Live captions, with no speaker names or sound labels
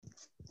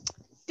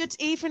Good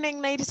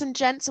evening, ladies and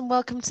gents, and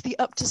welcome to the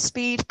Up to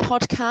Speed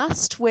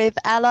podcast with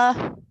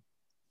Ella,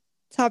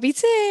 Tabby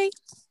T,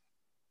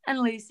 and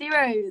Lucy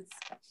Rose.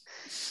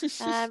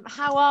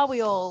 How are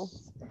we all?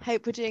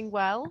 Hope we're doing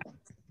well.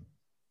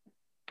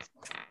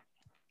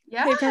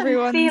 Yeah, hope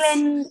everyone's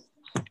feeling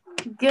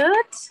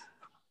good.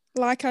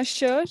 like I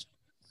should.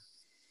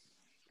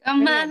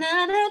 Come on,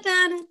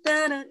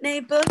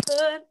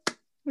 neighborhood.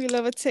 We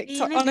love a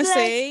TikTok. Feeling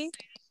Honestly,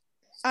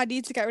 I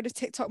need to get rid of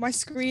TikTok. My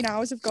screen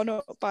hours have gone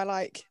up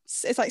by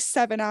it's like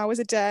 7 hours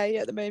a day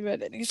at the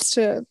moment. It needs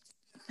to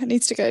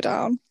go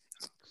down.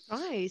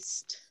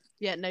 Christ.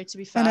 Yeah, no, to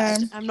be fair,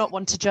 I'm not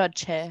one to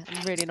judge here.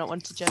 I'm really not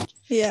one to judge.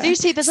 Yeah.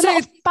 Lucy, there's a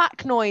lot of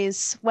back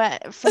noise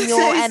from your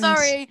end.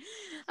 Sorry.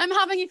 I'm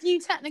having a few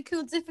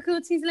technical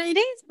difficulties,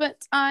 ladies,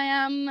 but I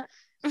am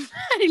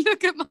ready.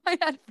 Look at my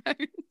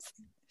headphones.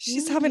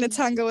 She's having a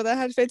tangle with her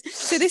headphones.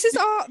 So this is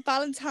our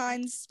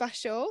Valentine's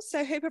special.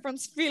 So hope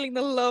everyone's feeling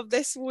the love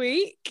this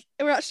week.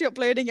 We're actually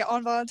uploading it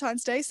on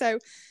Valentine's Day. So,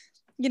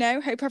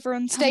 hope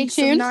everyone's Stay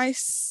having tuned.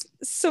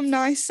 some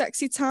nice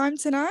sexy time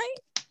tonight.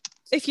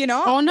 If you're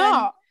not, or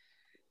not,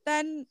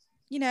 then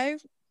do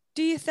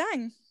your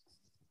thing.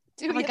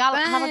 Have a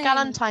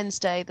Galentine's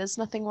Day. There's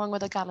nothing wrong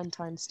with a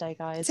Galentine's Day,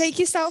 guys. Take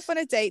yourself on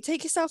a date.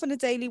 Take yourself on a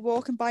daily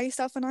walk and buy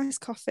yourself a nice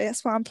coffee.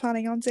 That's what I'm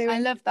planning on doing. I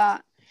love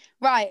that.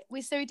 Right,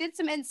 we did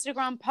some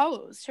Instagram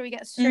polls. Shall we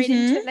get straight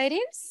into it,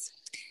 ladies?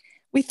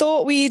 We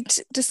thought we'd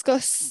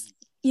discuss,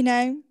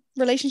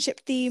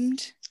 relationship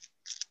themed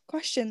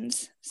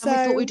questions. And we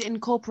thought we'd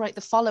incorporate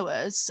the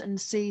followers and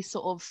see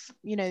sort of,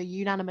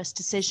 unanimous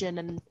decision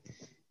and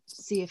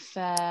see if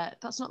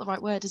that's not the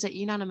right word, is it?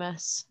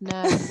 Unanimous?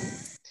 No.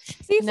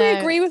 See if we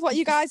agree with what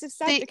you guys have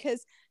said,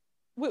 because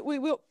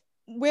we'll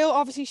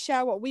obviously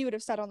share what we would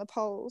have said on the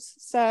polls.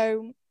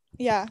 So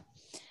yeah,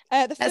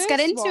 Let's get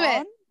into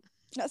it.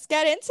 Let's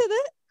get into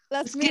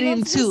Let's get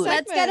into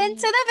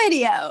the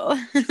video.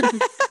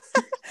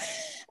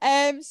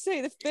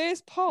 So the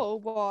first poll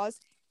was,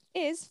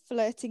 is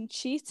flirting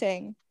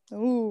cheating?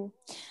 Ooh.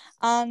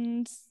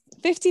 And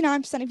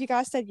 59% of you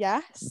guys said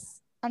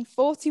yes, and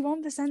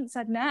 41%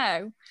 said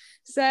no.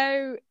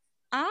 So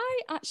I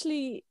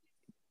actually,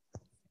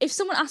 if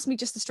someone asked me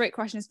just a straight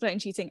question, is flirting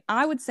cheating,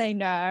 I would say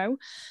no.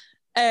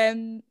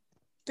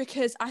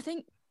 Because I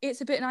think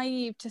it's a bit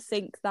naive to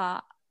think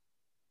that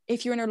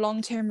if you're in a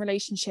long-term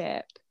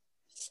relationship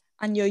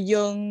and you're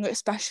young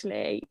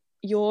especially,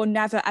 you're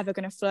never ever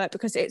going to flirt,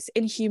 because it's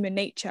in human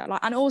nature.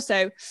 And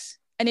also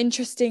an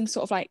interesting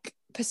sort of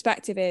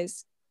perspective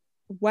is,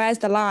 where's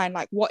the line?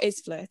 What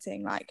is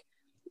flirting?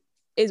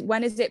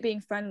 When is it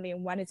being friendly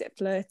and when is it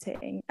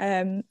flirting?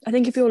 I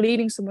think if you're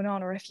leading someone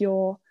on, or if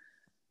you're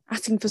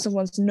asking for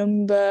someone's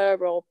number,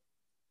 or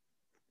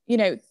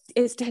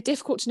it's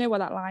difficult to know where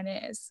that line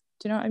is.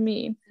 Do you know what I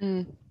mean?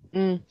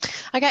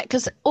 I get,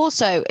 because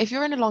also if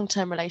you're in a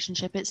long-term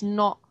relationship, it's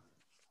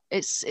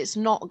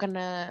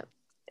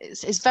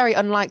very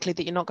unlikely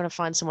that you're not going to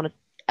find someone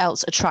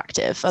else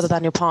attractive other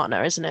than your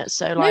partner, isn't it?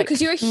 So no,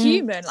 because you're a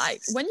human.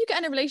 When you get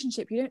in a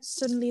relationship, you don't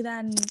suddenly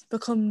then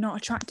become not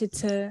attracted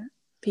to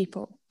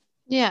people.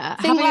 Yeah,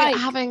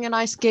 having a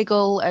nice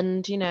giggle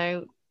and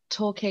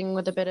talking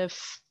with a bit of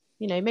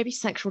maybe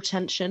sexual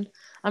tension,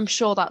 I'm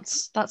sure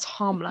that's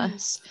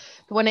harmless.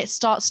 But when it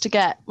starts to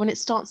get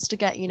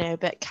a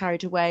bit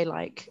carried away,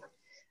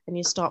 and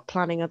you start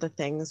planning other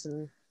things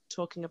and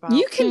talking about,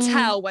 you can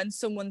tell when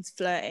someone's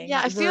flirting.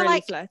 Yeah, I feel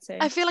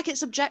flirting. I feel like it's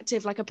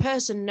subjective. A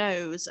person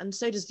knows, and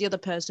so does the other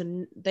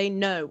person. They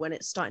know when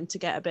it's starting to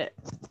get a bit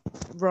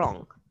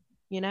wrong.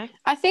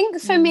 I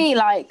think for me,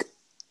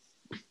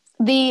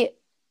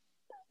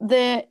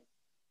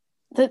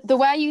 the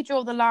way you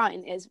draw the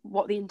line is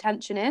what the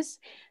intention is.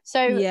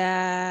 So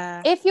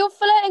yeah, if you're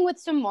flirting with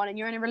someone and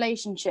you're in a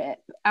relationship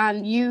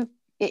and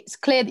it's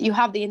clear that you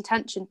have the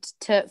intention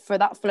for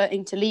that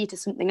flirting to lead to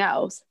something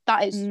else,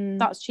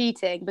 that's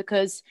cheating.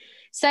 Because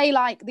say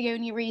the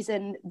only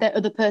reason the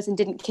other person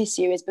didn't kiss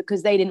you is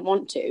because they didn't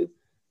want to,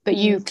 but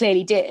you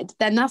clearly did,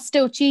 then that's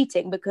still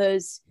cheating,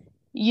 because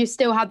you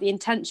still had the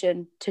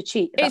intention to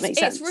cheat. If that makes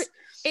sense.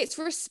 It's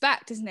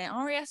respect, isn't it?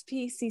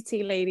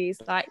 RESPCT,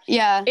 ladies.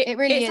 Yeah, it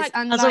really is.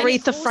 And as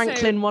Aretha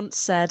Franklin once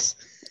said.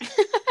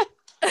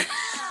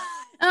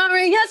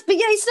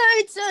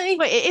 RESPCT.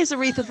 Wait, it is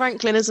Aretha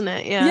Franklin, isn't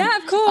it? Yeah. Yeah,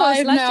 of course. I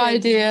have no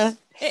idea.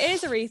 It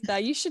is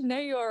Aretha. You should know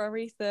your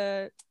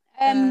Aretha.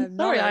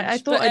 Sorry, I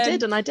thought I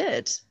did, and I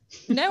did.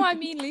 No, I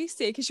mean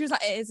Lucy, because she was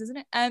like, it is, isn't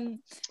it?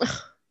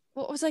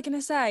 What was I going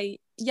to say?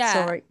 Yeah.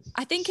 Sorry.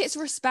 I think it's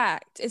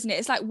respect, isn't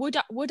it? It's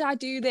would I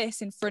do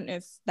this in front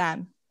of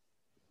them?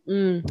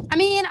 I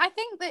mean, I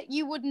think that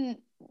you wouldn't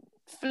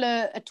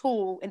flirt at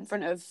all in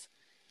front of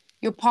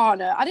your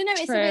partner. I don't know.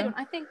 It's a weird one.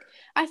 I think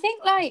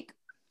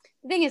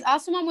the thing is,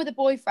 as someone with a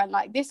boyfriend,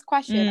 this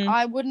question,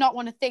 I would not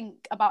want to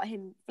think about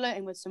him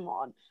flirting with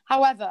someone.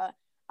 However,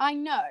 I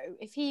know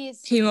if he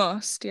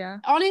must, yeah,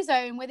 on his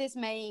own with his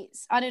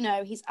mates, I don't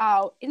know, he's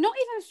out, not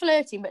even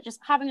flirting, but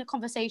just having a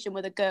conversation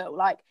with a girl,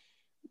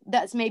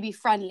 that's maybe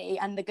friendly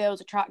and the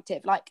girl's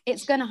attractive, like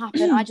it's gonna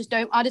happen. I just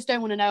don't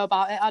want to know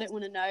about it. I don't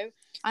want to know.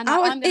 And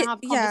like, I'm gonna have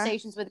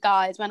conversations with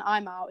guys when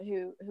I'm out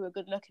who are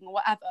good looking or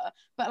whatever,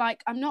 but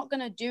like I'm not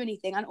gonna do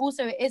anything. And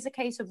also it is a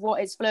case of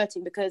what is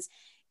flirting, because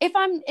if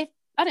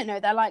I don't know,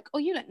 they're like, oh,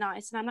 you look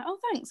nice, and I'm like, oh,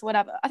 thanks,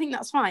 whatever, I think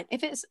that's fine.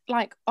 If it's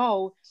like,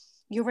 oh,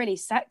 you're really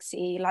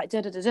sexy, like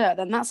da da da da,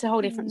 then that's a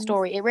whole different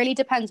story. It really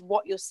depends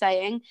what you're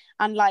saying.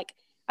 And like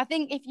I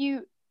think if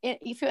you're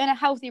in a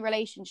healthy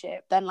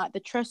relationship, then like the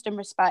trust and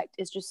respect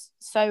is just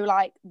so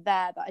like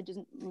there that it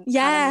doesn't kind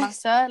of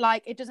matter.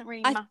 Like it doesn't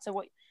really matter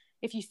what,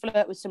 if you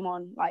flirt with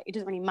someone, like it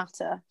doesn't really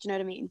matter. Do you know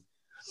what I mean?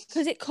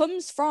 Because it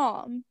comes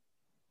from,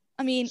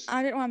 I mean,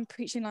 I don't know, I'm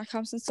preaching like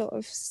I'm some sort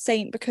of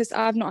saint, because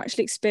I've not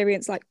actually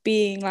experienced like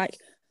being like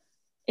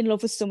in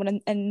love with someone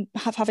and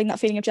having that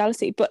feeling of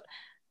jealousy. But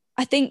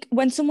I think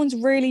when someone's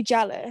really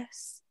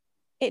jealous,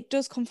 it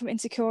does come from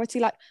insecurity.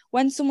 Like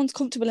when someone's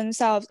comfortable in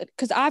themselves,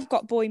 because I've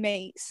got boy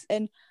mates,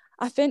 and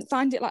I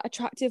find it like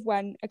attractive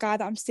when a guy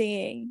that I'm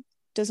seeing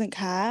doesn't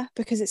care,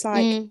 because it's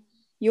like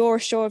you're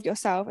sure of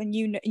yourself and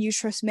you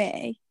trust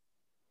me.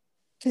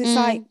 Because it's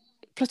like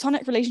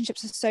platonic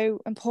relationships are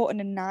so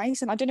important and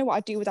nice, and I don't know what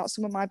I'd do without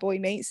some of my boy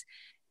mates.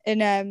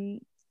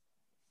 And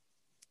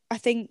I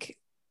think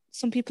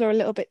some people are a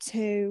little bit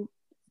too,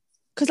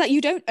 because like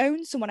you don't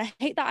own someone. I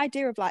hate that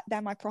idea of like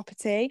they're my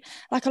property.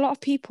 Like a lot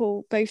of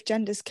people, both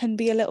genders, can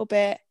be a little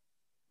bit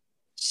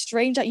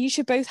strange. Like you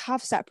should both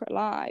have separate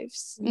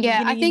lives.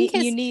 Yeah, I think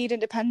you need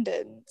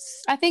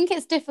independence. I think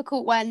it's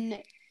difficult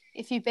when,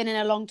 if you've been in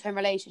a long-term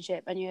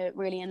relationship and you're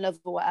really in love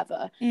or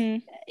whatever,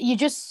 you're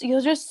just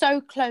so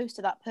close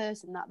to that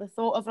person that the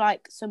thought of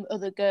like some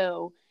other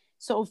girl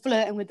sort of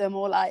flirting with them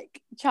or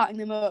like chatting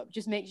them up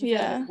just makes you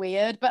feel a bit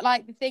weird. But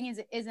like the thing is,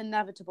 it is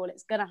inevitable,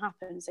 it's gonna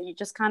happen, so you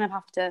just kind of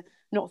have to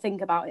not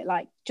think about it.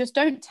 Like just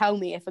don't tell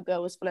me if a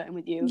girl was flirting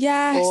with you. Or do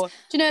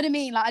you know what I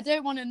mean? Like I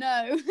don't want to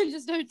know.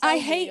 Just don't tell me.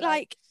 I hate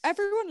like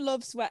everyone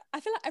loves I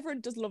feel like everyone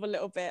does love a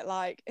little bit,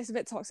 like it's a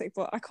bit toxic,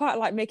 but I quite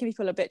like making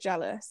people a bit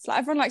jealous. Like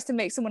everyone likes to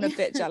make someone a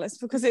bit jealous,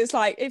 because it's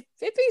like if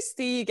it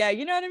be gay,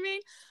 you know what I mean?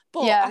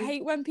 But I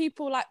hate when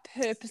people like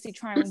purposely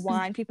try and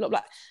wind people up.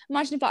 Like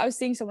imagine if like I was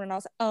seeing someone and I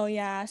was like, oh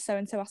yeah, so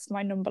and so asked for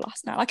my number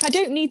last night. Like I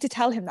don't need to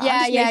tell him that.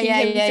 I'm just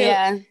making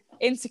him feel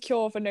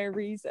insecure for no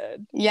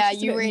reason. Yeah,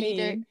 you really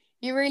do.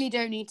 You really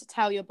don't need to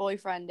tell your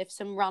boyfriend if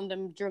some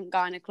random drunk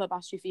guy in a club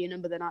asked you for your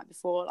number the night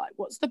before. Like,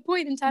 what's the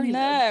point in telling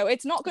them? No,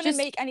 it's not going to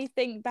make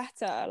anything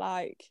better.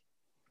 Like,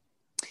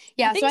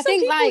 yeah, I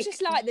think people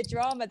just like the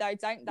drama, though,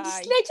 don't they?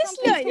 They just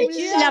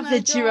love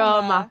the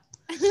drama.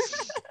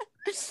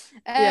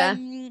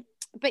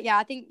 But yeah,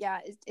 I think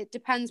it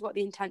depends what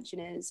the intention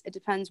is. It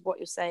depends what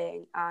you're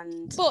saying,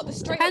 and but the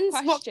straight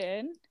up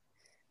question.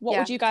 What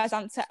would you guys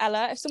answer,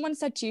 Ella? If someone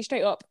said to you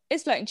straight up,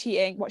 is flirting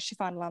cheating? What's your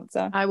final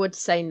answer? I would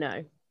say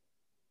no.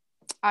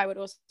 I would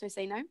also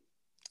say no.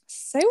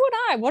 So would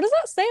I. What does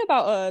that say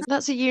about us?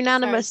 That's a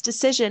unanimous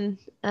decision,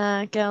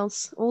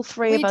 girls. All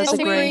three of us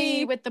agree. We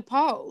disagree with the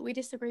poll. We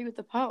disagree with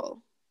the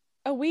poll.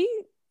 Are we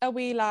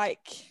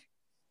like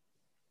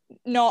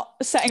not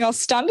setting our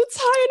standards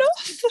high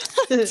enough?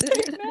 I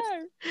don't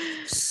know.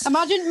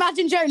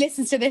 Imagine Joe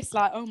listens to this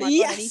like, oh my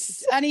god,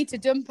 I need to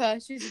dump her.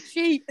 She's a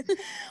cheat.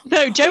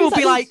 No, Joe will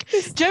be like,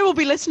 Joe will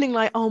be listening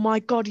like, oh my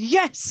god,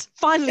 yes,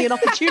 finally an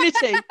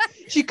opportunity.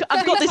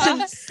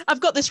 I've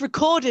got this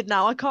recorded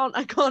now. I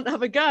can't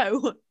have a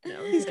go.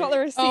 No, he's got the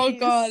receipts. Oh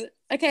god.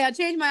 Okay, I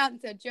changed my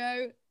answer.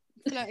 Joe,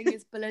 flirting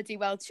is bloody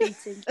well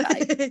cheating.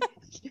 Like.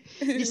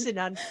 Listen,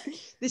 Anne,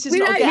 this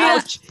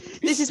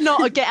is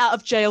not a get out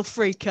of jail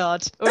free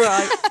card. All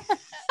right.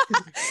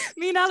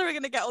 Me and Ella are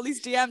going to get all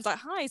these DMs like,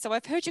 hi, so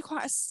I've heard you're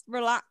quite a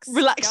relaxed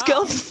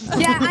girl.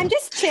 Yeah, I'm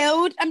just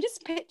chilled. I'm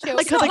just chilled.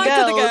 Like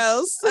other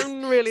girls.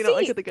 I'm really not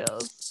like other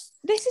girls.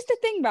 This is the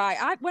thing,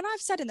 right? When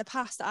I've said in the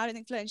past that I don't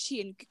think flirting's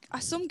cheating,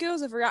 some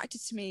girls have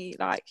reacted to me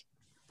like,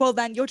 well,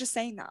 then you're just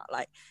saying that.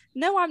 Like,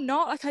 no, I'm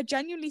not. Like, I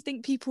genuinely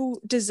think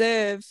people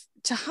deserve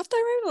to have their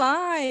own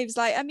lives.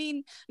 Like, I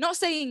mean, not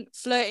saying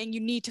flirting, you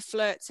need to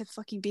flirt to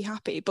fucking be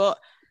happy, but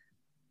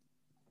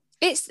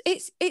it's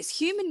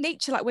human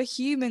nature. Like, we're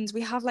humans.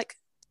 We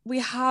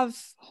have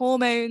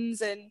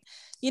hormones, and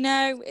you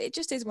know, it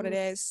just is what it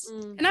is.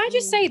 And I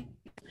just say,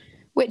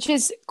 which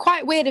is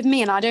quite weird of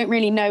me, and I don't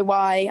really know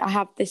why I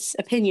have this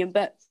opinion,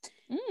 but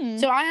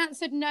so I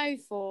answered no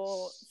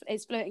for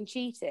is flirting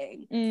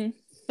cheating.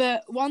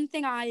 But one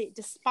thing I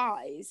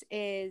despise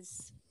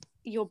is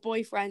your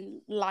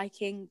boyfriend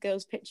liking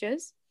girls'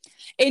 pictures.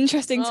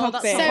 Interesting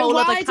topic. That's a whole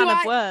other can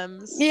of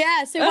worms.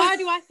 Yeah, so why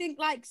do I think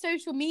like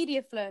social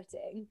media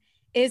flirting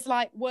is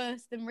like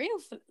worse than real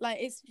like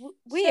it's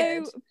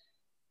weird.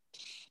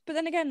 But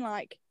then again,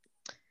 like,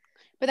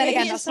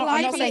 that's not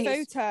like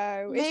a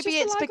photo. Maybe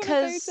it's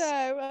because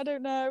I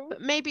don't know.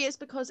 But maybe it's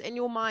because in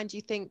your mind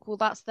you think, well,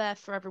 that's there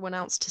for everyone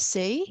else to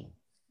see.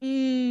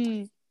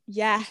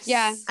 Yes.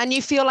 Yeah. And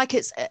you feel like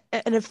it's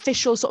an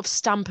official sort of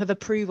stamp of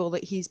approval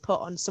that he's put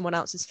on someone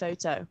else's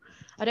photo.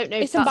 I don't know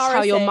if that's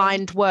how your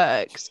mind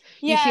works.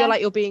 You feel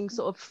like you're being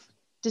sort of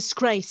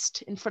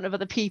disgraced in front of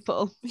other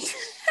people.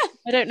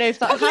 I don't know if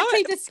that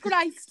publicly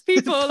disgraced.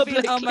 People will be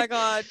like, oh my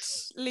god,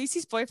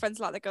 Lucy's boyfriend's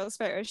like the girl's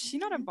photo. Is she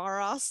not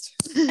embarrassed?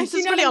 This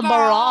is really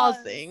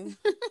embarrassing.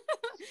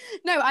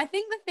 No, I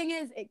think the thing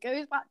is, it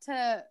goes back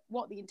to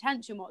what the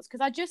intention was,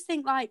 because I just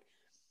think, like,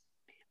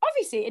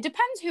 obviously it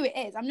depends who it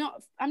is. I'm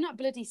not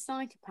bloody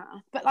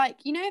psychopath, but like,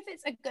 you know, if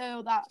it's a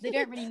girl that they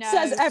don't really know,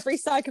 says every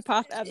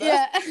psychopath ever.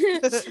 Yeah.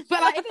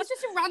 But like, if it's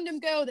just a random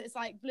girl that's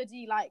like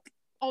bloody, like,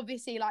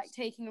 obviously like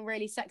taking a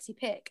really sexy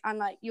pic and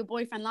like your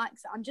boyfriend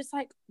likes it, I'm just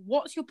like,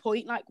 what's your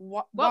point? Like,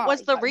 what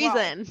was the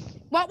reason?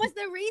 What was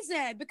the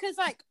reason? Because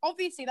like,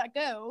 obviously that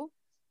girl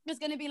was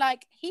going to be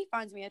like, he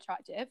finds me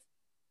attractive.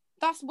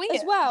 That's weird.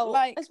 As well,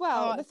 like,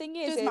 the thing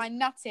is my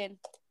nutting.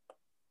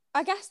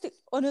 I guess the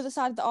other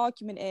side of the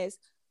argument is,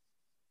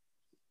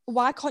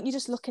 why can't you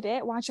just look at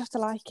it? Why do you have to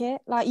like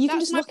it? Like, you can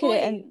just look at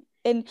it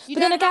and you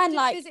but don't then again, have to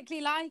like,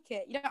 physically like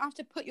it. You don't have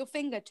to put your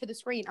finger to the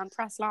screen and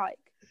press like.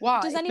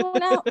 Why? Does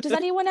anyone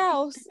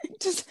else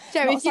just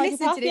Joe, if you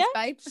listen to this,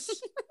 babe,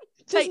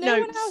 does no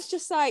one else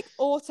just like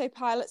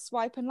autopilot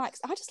swipe and likes?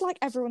 I just like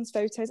everyone's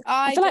photos.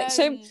 I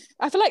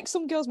feel like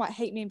some girls might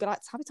hate me and be like,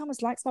 Tabby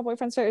Thomas likes my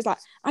boyfriend's photos. Like,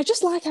 I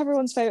just like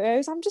everyone's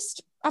photos.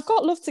 I've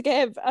got love to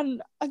give,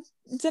 and I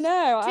don't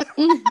know.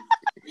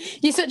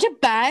 You're such a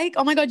bag.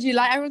 Oh my god, you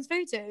like everyone's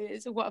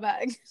photos? What a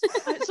bag.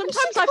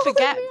 Sometimes I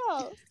forget.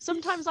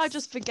 Sometimes I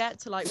just forget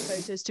to like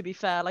photos, to be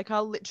fair. Like,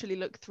 I'll literally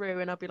look through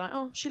and I'll be like,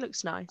 oh, she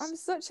looks nice. I'm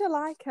such a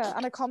liker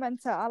and a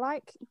commenter. I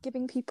like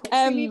giving people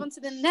move on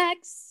to the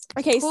next.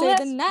 Okay, so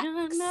the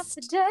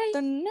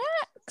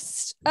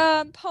next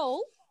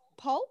poll,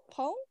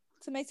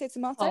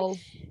 tomato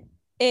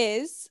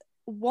is,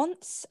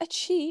 once a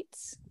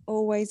cheat,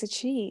 always a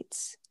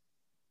cheat.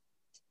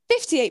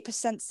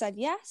 58% said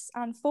yes,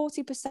 and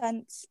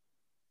 42%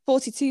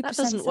 that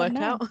doesn't work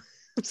no. out.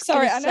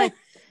 Sorry, I know.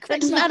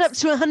 That doesn't add up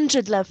to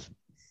 100, love.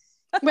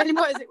 What is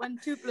it when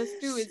 2 +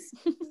 2 is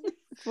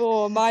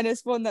 4 -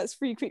 1? That's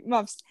 3 quick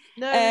maths.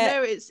 No,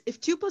 it's if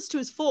 2 + 2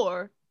 is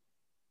 4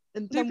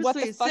 and 3 +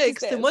 3 is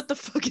 6, then what the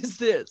fuck is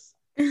this?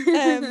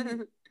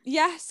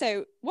 Yeah,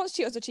 so once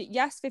cheat, always a cheat.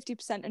 Yes,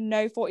 50%, and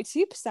no,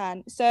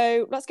 42%.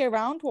 So let's go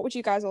around. What would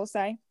you guys all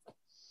say?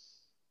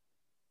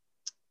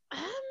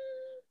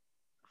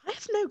 I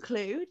have no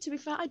clue, to be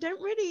fair. I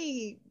don't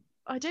really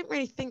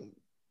think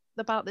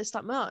about this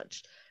that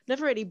much.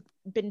 Never really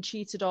been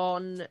cheated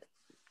on,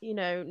 you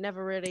know,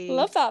 never really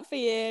love that for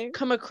you.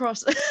 Come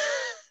across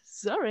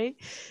sorry.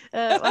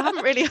 I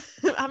haven't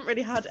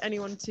really had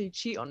anyone to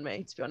cheat on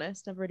me, to be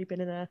honest. Never really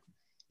been in a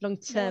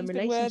long-term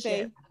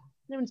relationship.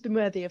 No one's been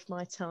worthy of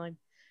my time.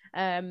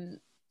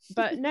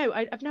 But no,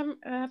 I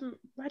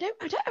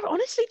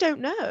honestly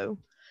don't know.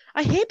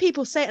 I hear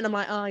people say it and I'm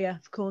like, oh yeah,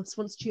 of course,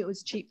 once a cheat,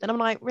 always a cheat. Then I'm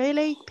like,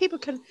 really? People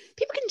can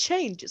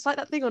change. It's like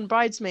that thing on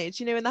Bridesmaids,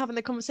 you know, when they're having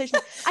the conversation.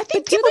 I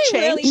think people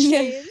change. Really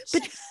change?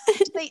 But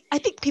I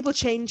think people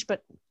change,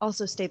 but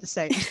also stay the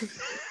same.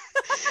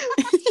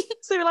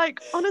 So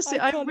like, honestly,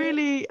 I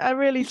really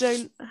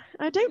don't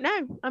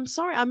know. I'm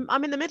sorry.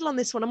 I'm in the middle on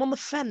this one. I'm on the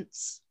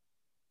fence.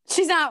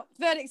 She's out.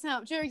 Verdict's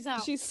out. Jury's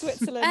out. She's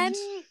Switzerland.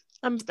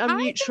 I'm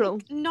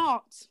neutral.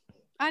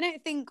 I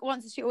don't think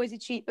once a cheat, always a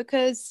cheat,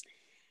 because,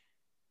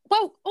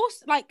 well,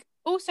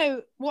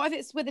 also, what if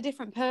it's with a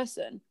different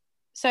person?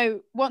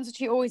 So once a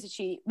cheat, always a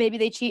cheat. Maybe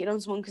they cheated on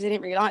someone because they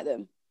didn't really like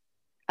them,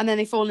 and then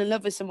they fall in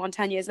love with someone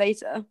 10 years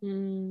later,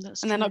 and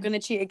they're not going to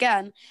cheat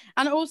again.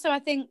 And also, I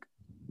think,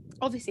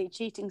 obviously,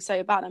 cheating's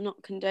so bad. I'm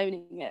not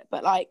condoning it,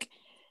 but like,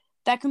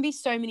 there can be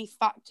so many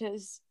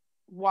factors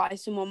why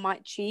someone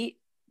might cheat.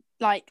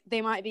 Like,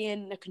 they might be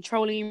in a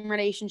controlling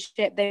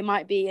relationship, they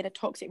might be in a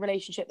toxic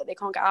relationship that they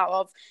can't get out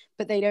of,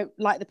 but they don't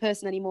like the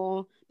person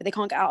anymore, but they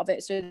can't get out of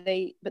it, so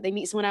they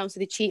meet someone else,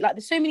 so they cheat. Like,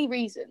 there's so many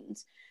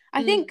reasons.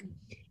 I think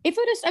if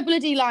you're just a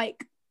bloody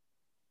like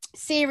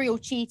serial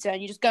cheater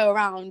and you just go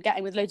around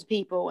getting with loads of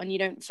people and you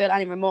don't feel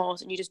any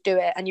remorse and you just do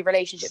it and your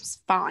relationship's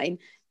fine,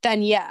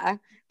 then yeah.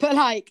 But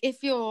like,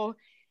 if you're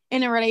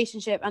in a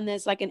relationship and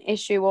there's like an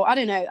issue, or I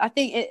don't know, I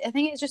think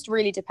it just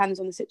really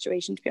depends on the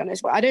situation, to be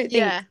honest. But I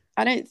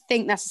don't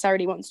think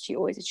necessarily once a cheat,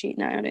 always a cheat.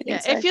 No, I don't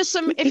think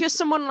so. If you're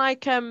someone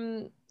like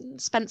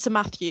Spencer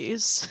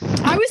Matthews,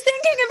 I was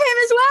thinking of him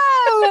as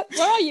well.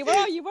 Where are you?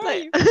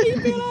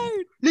 Leave me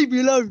alone. Leave me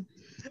alone.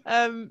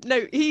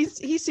 No, he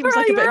seems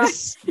like a bit of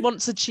a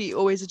once a cheat,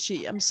 always a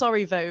cheat. I'm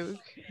sorry, Vogue,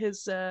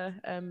 his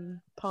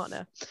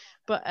partner,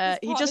 but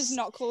he just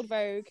not called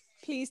Vogue.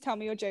 Please tell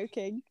me you're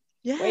joking.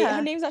 Yeah. Wait,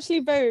 her name's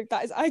actually Vogue.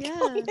 That is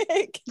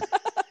iconic. Yeah.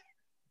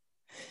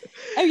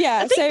 Oh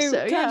yeah.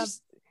 So can I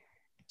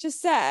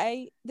just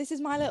say, this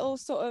is my little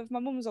sort of, my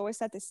mum's always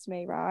said this to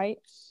me, right?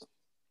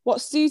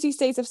 What Susie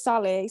says of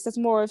Sally says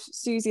more of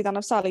Susie than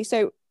of Sally.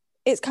 So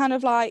it's kind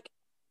of like,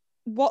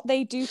 what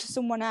they do to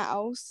someone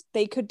else,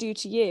 they could do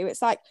to you.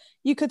 It's like,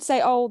 you could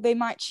say, oh, they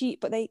might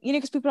cheat, but they, you know,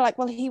 because people are like,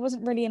 well, he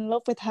wasn't really in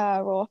love with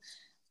her, or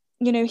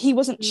you know, she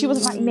wasn't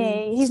like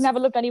me, he's never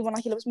loved anyone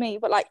like he loves me.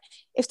 But like,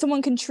 if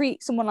someone can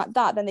treat someone like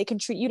that, then they can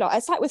treat you like.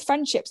 It's like with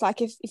friendships,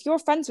 like if you're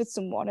friends with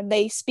someone and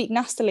they speak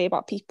nastily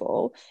about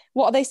people,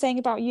 what are they saying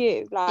about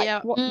you?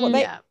 Like,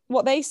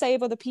 what they say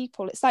of other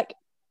people. It's like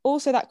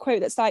also that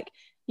quote that's like,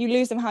 you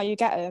lose them how you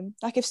get them.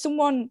 Like, if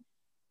someone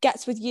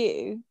gets with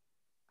you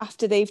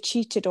after they've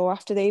cheated or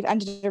after they've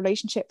ended a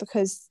relationship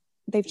because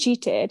they've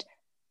cheated,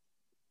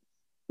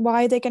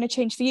 why are they going to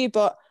change for you?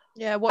 But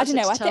what's it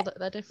to tell that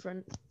they're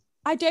different?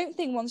 I don't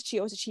think one's cheat,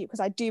 always a cheat,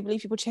 because I do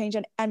believe people change,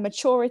 and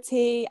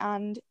maturity,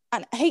 and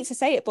I hate to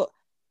say it, but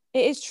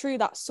it is true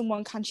that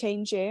someone can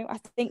change you. I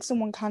think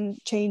someone can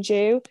change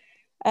you,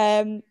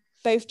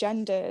 both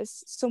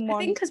genders. I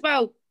think as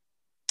well,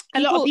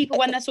 a lot of people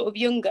when they're sort of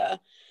younger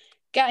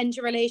get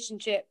into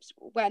relationships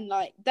when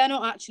like they're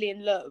not actually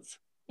in love,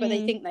 but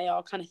they think they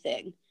are, kind of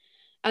thing,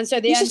 and so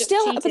they end up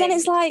cheating. But then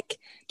it's like,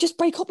 just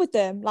break up with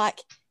them. Like,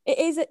 it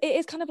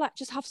is kind of like,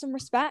 just have some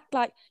respect.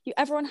 Like,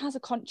 everyone has a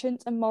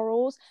conscience and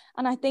morals,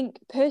 and I think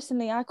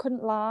personally I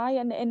couldn't lie,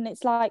 and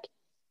it's like,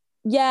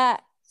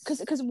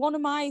 because one of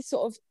my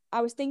sort of,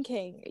 I was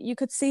thinking you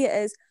could see it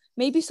as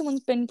maybe someone's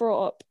been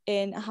brought up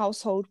in a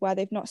household where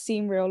they've not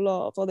seen real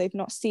love, or they've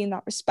not seen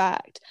that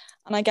respect,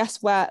 and I guess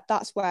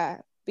that's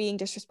where being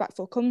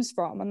disrespectful comes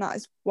from, and that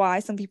is why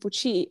some people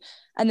cheat.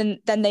 And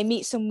then they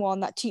meet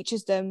someone that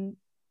teaches them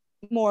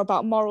more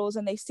about morals,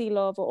 and they see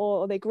love,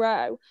 or they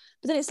grow.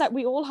 But then it's like,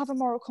 we all have a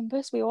moral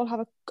compass, we all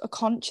have a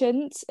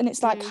conscience, and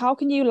it's like, how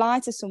can you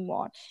lie to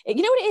someone?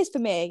 You know what it is for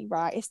me,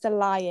 right? It's the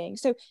lying.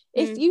 So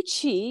if you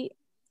cheat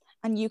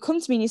and you come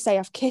to me and you say,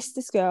 I've kissed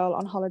this girl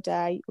on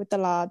holiday with the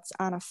lads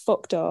and I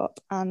fucked up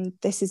and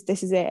this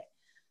is it,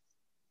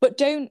 but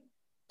don't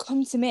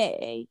come to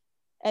me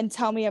and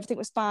tell me everything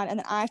was fine, and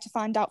then I have to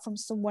find out from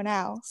someone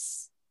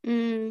else.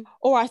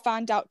 Or I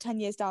find out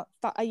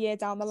a year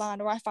down the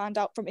line, or I find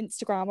out from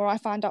Instagram, or I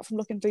find out from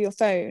looking through your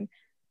phone.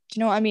 Do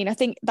you know what I mean? I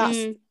think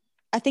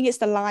it's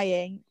the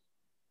lying.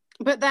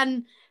 But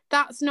then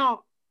that's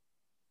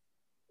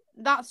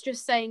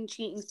just saying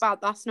cheating's bad.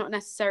 That's not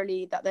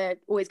necessarily that they're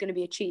always going to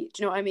be a cheat.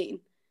 Do you know what I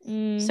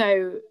mean?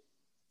 So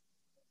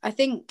I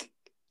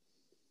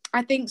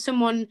think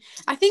someone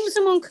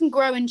can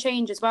grow and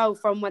change as well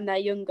from when they're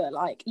younger.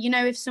 Like, you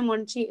know, if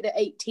someone cheated at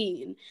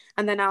 18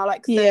 and they're now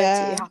like 30,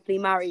 happily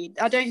married,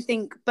 I don't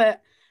think,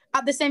 but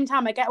at the same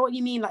time, I get what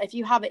you mean. Like, if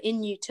you have it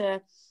in you to,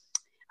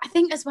 I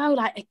think as well,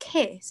 like, a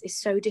kiss is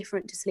so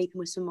different to sleeping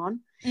with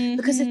someone.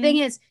 Because the thing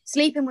is,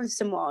 sleeping with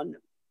someone,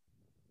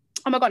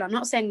 oh my God, I'm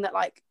not saying that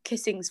like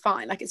kissing's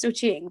fine, like it's still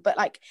cheating, but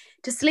like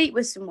to sleep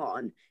with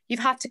someone, you've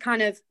had to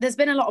kind of, there's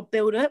been a lot of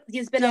build up,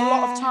 there's been a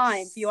lot of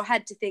time for your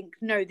head to think,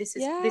 no, this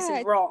is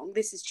wrong,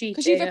 this is cheating.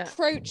 Because you've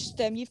approached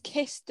them, you've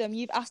kissed them,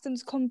 you've asked them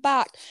to come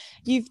back,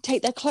 you've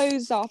take their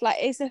clothes off, like,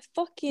 it's a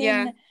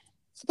fucking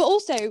But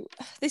also,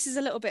 this is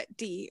a little bit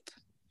deep,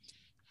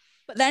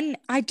 but then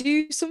I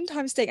do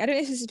sometimes think, I don't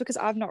know if this is because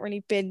I've not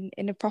really been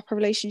in a proper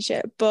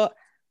relationship, but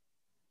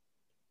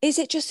is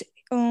it just,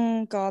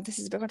 oh God, this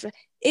is a bit controversial,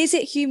 is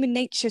it human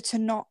nature to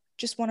not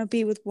just want to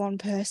be with one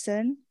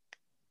person?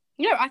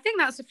 No, I think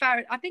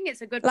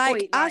it's a good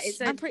point.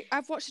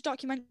 I've watched a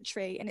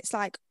documentary, and it's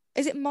like,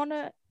 is it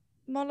monogamous?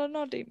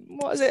 Polyamorous.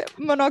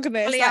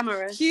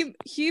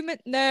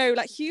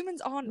 Like,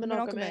 humans aren't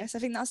monogamous. I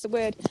think that's the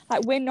word.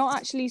 Like, we're not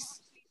actually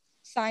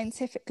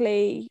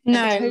scientifically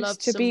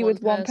supposed to be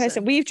with one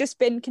person. We've just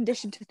been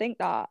conditioned to think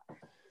that.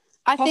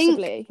 I think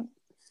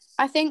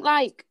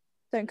like,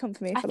 don't come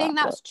for me for that. I think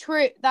that's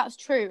true. That's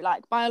true.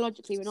 Like,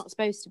 biologically, we're not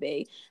supposed to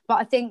be. But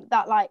I think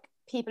that, like,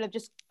 people have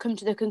just come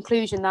to the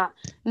conclusion that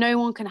no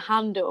one can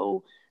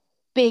handle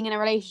being in a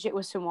relationship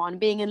with someone,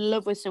 being in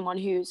love with someone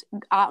who's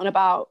out and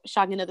about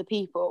shagging other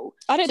people.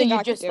 I don't think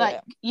I could do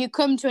it. You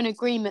come to an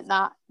agreement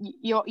that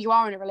you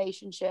are in a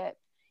relationship,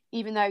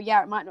 even though,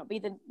 it might not be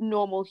the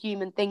normal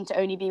human thing to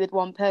only be with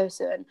one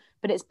person,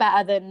 but it's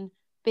better than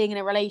being in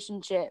a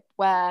relationship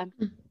where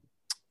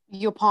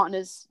your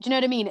partners, do you know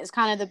what I mean? It's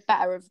kind of the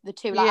better of the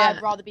two. Like,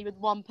 I'd rather be with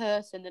one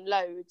person than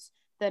loads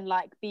than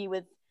like be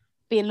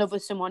in love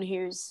with someone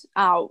who's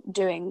out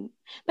doing.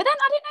 But then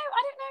I don't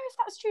know if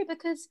that's true,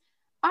 because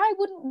I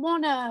wouldn't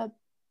want to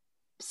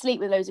sleep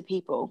with loads of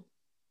people.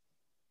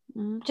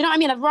 Do you know what I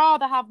mean? I'd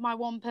rather have my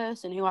one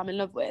person who I'm in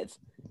love with.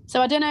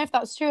 So I don't know if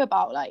that's true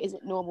about, like, is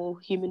it normal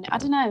human? I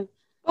don't know.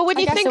 Well, when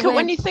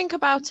you think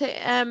about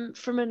it,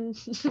 from an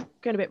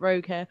going a bit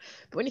rogue here,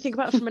 but when you think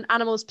about it from an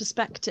animal's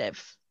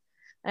perspective,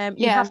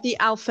 you have the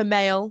alpha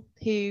male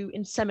who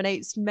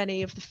inseminates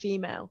many of the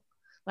female.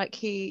 Like,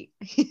 he's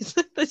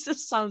this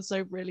just sounds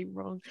so really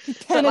wrong. He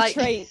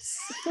penetrates.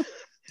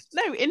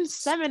 No,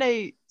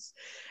 inseminates.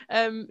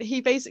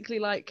 He basically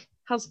like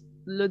has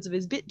loads of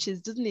his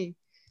bitches, doesn't he?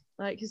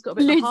 Like, he's got a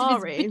bit of a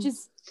harem.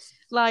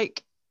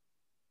 Like,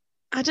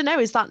 I don't know,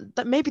 is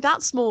that maybe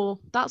that's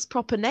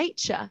proper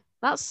nature.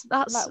 That's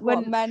like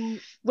when men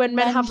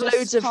have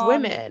loads of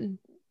women.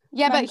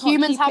 Yeah, men but can't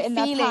humans keep it have in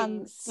their feelings.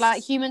 pants.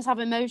 Like humans have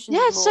emotions.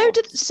 Yeah, more.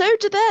 so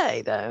do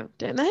they though,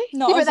 don't they?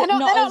 Not Yeah, but as- they're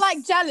not as-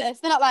 like jealous.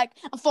 They're not like,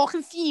 I'm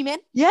fucking fuming.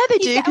 Yeah, they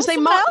He's do getting because with they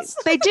someone mark. else.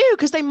 They do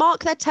because they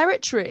mark their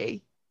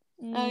territory.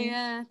 Oh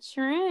yeah,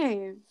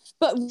 true.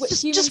 But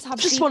Just, humans just, have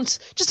just deep, once,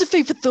 just a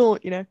food for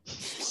thought, you know.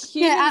 humans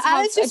Yeah, I have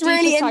was just a deeper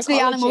really into the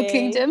animal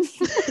psychology. kingdom.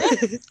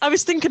 I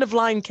was thinking of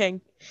Lion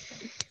King.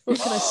 What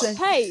can I say?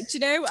 Hey, do you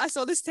know, I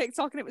saw this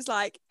TikTok and it was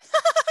like,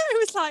 it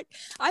was like,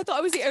 I thought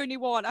I was the only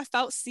one. I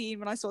felt seen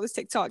when I saw this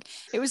TikTok.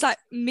 It was like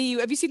me.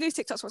 Have you seen those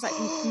TikToks where it's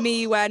like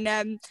me when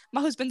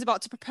my husband's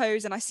about to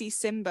propose and I see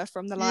Simba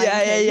from The Lion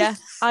King? Yeah.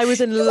 I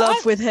was in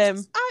love with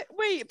him.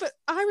 But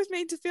I was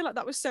made to feel like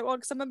that was so odd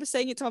because I remember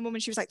saying it to my mum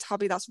and she was like,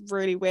 Tabby, that's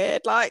really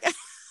weird. Like,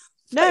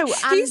 No,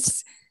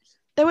 and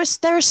there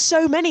are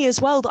so many as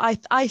well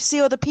that I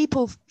see other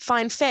people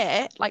find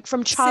fit, like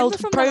from childhood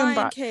Simba from The Lion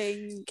program.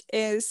 King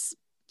is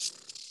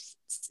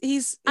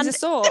he's And a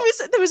sort.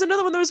 there was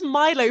another one. There was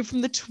Milo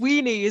from the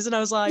Tweenies, and I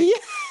was like,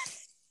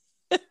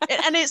 yeah.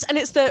 and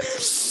it's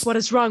the what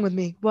is wrong with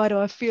me? Why do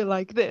I feel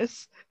like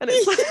this? And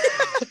it's like,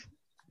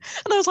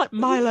 and I was like,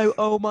 Milo,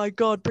 oh my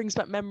god, brings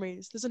back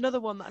memories. There's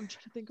another one that I'm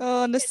trying to think of.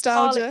 Oh,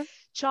 nostalgia.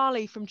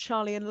 Charlie from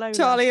Charlie and Lola.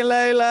 Charlie and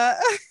Lola.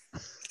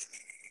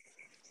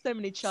 So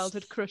many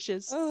childhood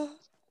crushes. Oh,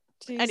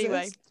 Jesus.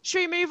 Anyway, should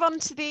we move on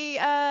to the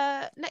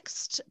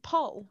next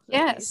poll?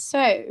 Yes.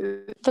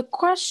 So the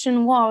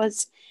question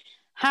was,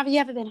 have you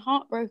ever been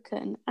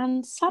heartbroken?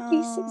 And sadly,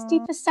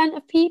 60%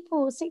 of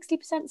people,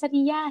 60% said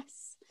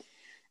yes.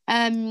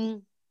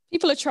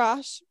 People are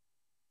trash.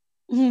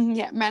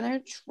 Yeah, men are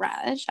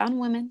trash, and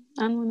women.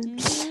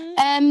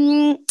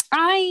 Mm-hmm.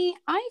 I've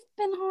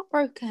been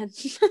heartbroken.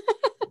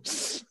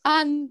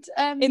 And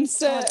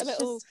Insert a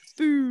little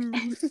boo.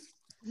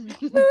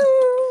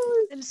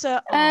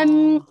 Insert.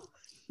 No.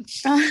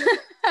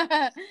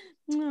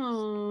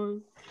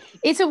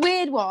 It's a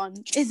weird one.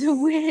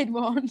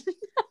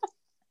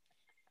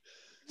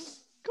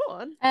 Go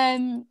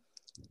on.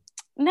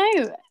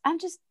 No, I'm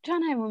just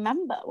trying to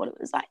remember what it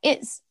was like.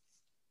 It's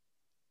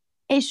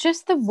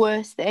just the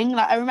worst thing.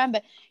 Like, I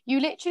remember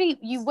you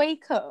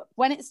wake up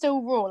when it's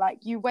still raw. Like,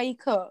 you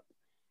wake up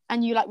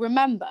and you like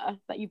remember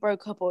that you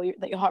broke up or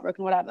that you're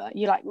heartbroken, whatever.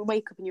 You like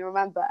wake up and you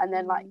remember, and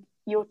then like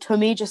your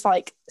tummy just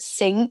like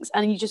sinks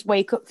and you just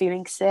wake up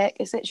feeling sick.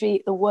 It's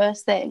literally the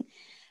worst thing.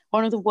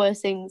 One of the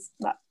worst things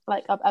that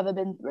like I've ever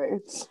been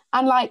through.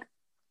 And like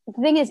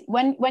the thing is,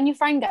 when your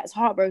friend gets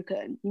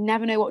heartbroken, you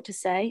never know what to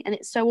say, and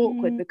it's so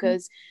awkward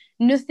because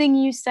nothing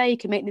you say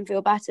can make them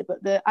feel better.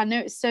 But I know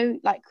it's so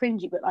like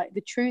cringy, but like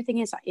the true thing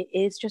is like it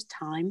is just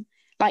time.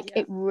 Like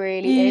it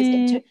really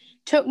is. It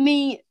took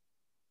me,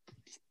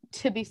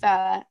 to be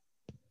fair,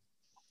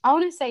 I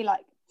want to say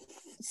like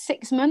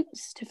 6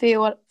 months to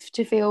feel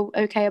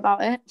okay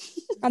about it.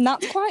 And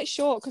that's quite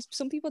short because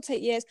some people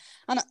take years.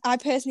 And I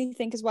personally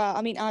think as well,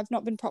 I mean, I've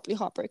not been properly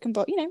heartbroken,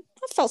 but you know,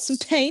 I've felt some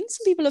pain.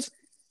 Some people have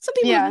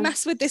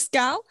messed with this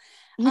gal.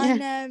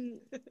 And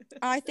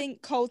I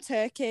think cold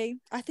turkey.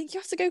 I think you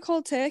have to go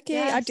cold turkey.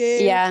 Yes. I do.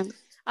 Yeah.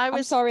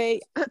 I'm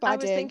sorry, but I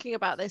was thinking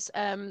about this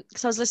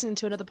because I was listening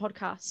to another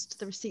podcast,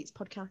 the Receipts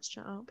podcast.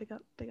 Shout out, big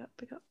up.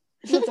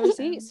 Love the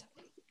Receipts.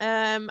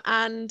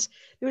 And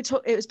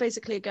it was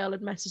basically a girl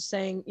had messaged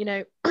saying, you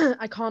know,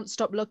 I can't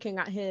stop looking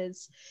at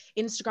his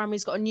Instagram.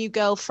 He's got a new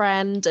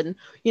girlfriend, and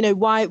you know,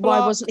 why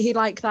wasn't he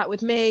like that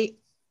with me?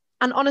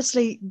 And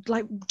honestly,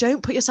 like,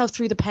 don't put yourself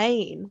through the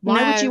pain.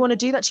 Why would you want to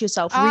do that to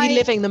yourself?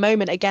 Reliving the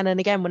moment again and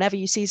again whenever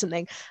you see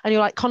something, and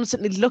you're like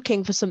constantly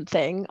looking for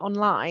something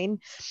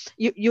online.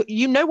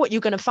 You know what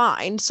you're going to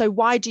find. So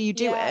why do you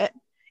do it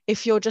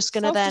if you're just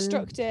going to then?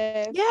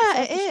 Self-destructive.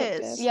 Yeah, it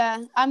is. Yeah,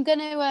 I'm going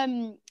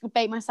to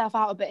bait myself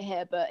out a bit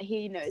here, but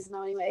he knows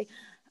now anyway.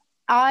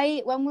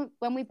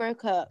 When we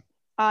broke up,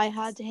 I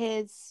had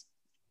his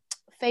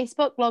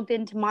Facebook logged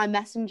into my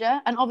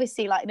Messenger, and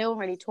obviously, like, no one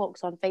really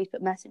talks on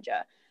Facebook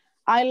Messenger.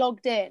 I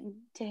logged in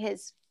to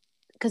his,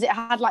 because it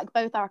had like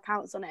both our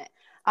accounts on it.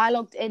 I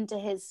logged into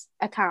his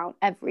account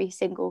every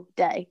single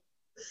day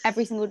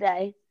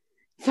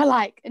for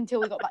like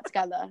until we got back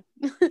together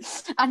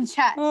and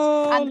checked.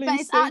 But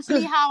it's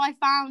actually how I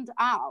found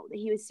out that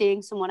he was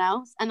seeing someone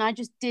else, and I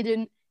just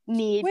didn't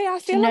need I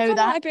feel to like know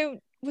that.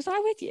 Was I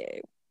with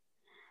you?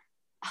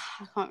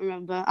 I can't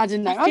remember. I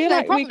didn't know. I feel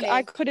like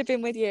I could have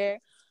been with you.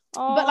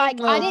 But like,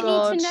 I didn't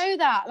need to know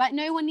that. Like,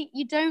 no one,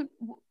 you don't.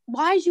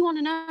 Why do you want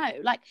to know?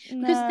 Like,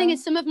 because the thing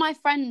is, some of my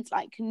friends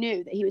like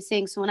knew that he was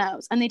seeing someone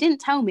else, and they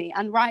didn't tell me,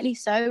 and rightly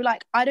so.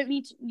 Like, I don't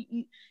need to.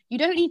 You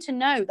don't need to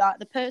know that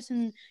the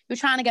person you're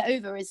trying to get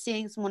over is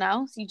seeing someone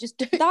else. You just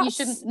don't. You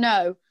shouldn't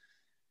know.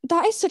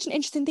 That is such an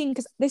interesting thing,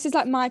 because this is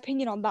like my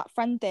opinion on that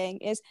friend thing.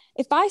 Is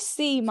if I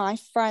see my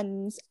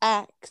friend's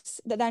ex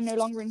that they're no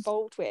longer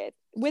involved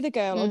with a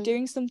girl or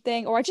doing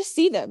something, or I just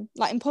see them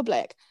like in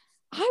public,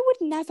 I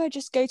would never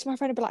just go to my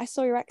friend and be like, I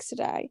saw your ex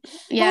today.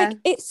 Yeah. Like,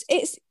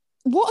 it's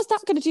what is that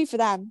going to do for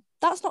them?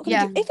 That's not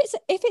going to do.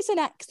 If it's an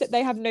ex that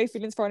they have no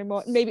feelings for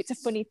anymore, maybe it's a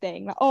funny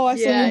thing. Like, oh, I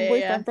saw your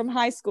boyfriend from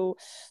high school.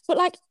 But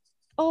like,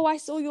 oh, I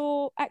saw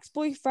your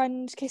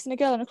ex-boyfriend kissing a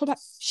girl in a club.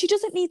 She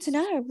doesn't need to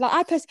know.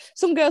 Like,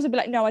 some girls would be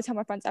like, no, I tell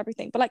my friends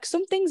everything. But like,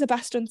 some things are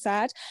best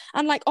unsaid.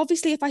 And like,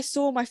 obviously, if I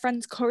saw my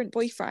friend's current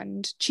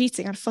boyfriend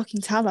cheating, I'd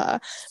fucking tell her.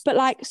 But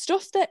like,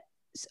 stuff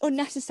that's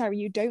unnecessary,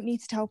 you don't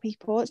need to tell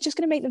people. It's just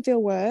going to make them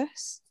feel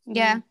worse.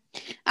 Yeah.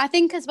 I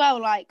think as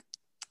well, like,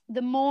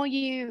 the more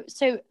you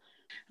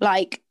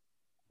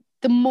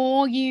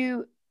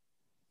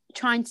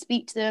try and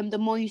speak to them, the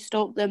more you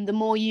stalk them, the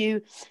more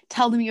you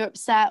tell them you're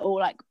upset or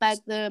like beg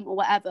them or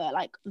whatever,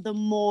 like the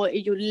more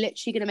you're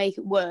literally going to make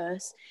it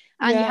worse.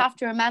 And you have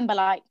to remember,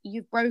 like,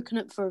 you've broken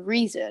up for a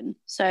reason,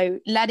 so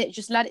let it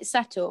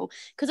settle.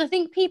 Because I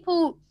think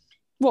people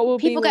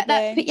get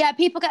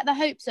their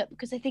hopes up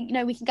because they think, you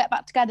know, we can get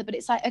back together. But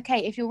it's like,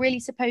 okay, if you're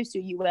really supposed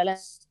to, you will. And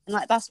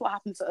like, that's what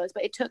happened for us.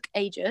 But it took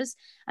ages.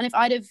 And if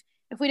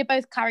we'd have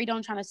both carried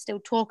on trying to still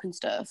talk and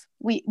stuff,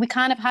 we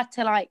kind of had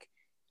to like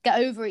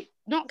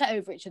not get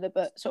over each other,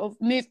 but sort of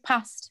move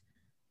past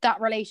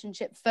that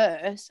relationship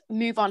first,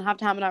 move on, have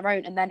time on our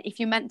own, and then if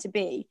you're meant to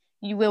be,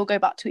 you will go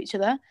back to each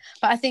other.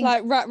 But I think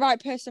like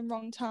right person,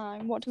 wrong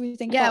time. What do we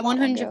think? Yeah,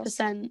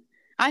 100%.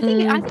 I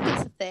think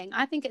it's a thing.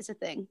 I think it's a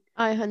thing.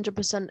 I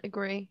 100%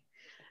 agree.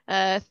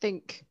 I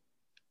think,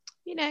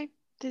 you know,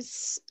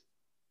 there's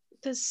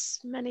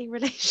many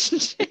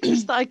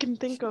relationships that I can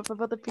think of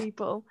other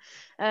people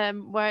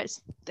where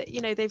it's,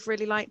 you know, they've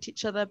really liked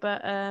each other,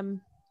 but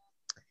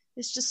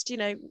it's just, you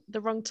know,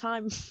 the wrong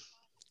time.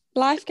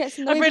 Life gets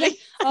in the way. I really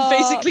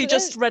basically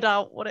just read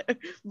out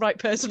right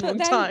person, wrong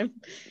time.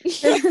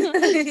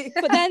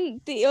 But then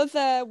the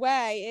other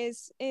way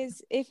is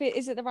is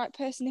it the right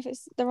person if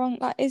it's the wrong,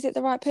 like, is it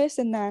the right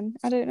person then?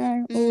 I don't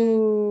know.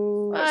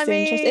 Ooh, I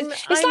mean,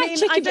 it's like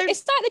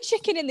the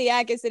chicken and the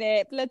egg, isn't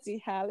it?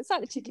 Bloody hell, it's like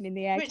the chicken and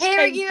the egg.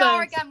 Here you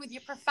are again with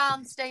your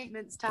profound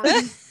statements, Tam.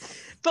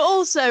 but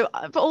also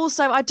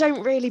I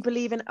don't really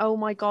believe in, oh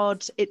my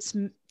god, it's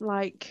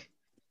like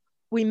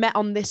we met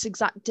on this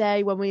exact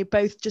day when we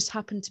both just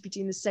happened to be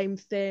doing the same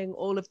thing,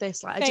 all of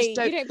this. Like, fate.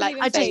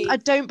 I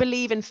don't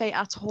believe in fate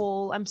at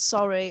all. I'm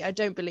sorry, I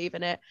don't believe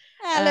in it.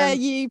 Ella,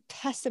 you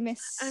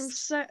pessimist.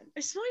 It's not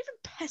even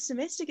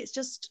pessimistic, it's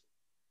just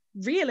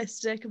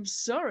realistic. I'm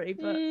sorry,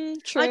 but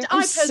true.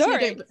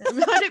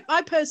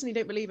 I personally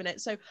don't believe in it.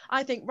 So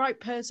I think right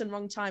person,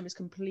 wrong time is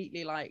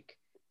completely like,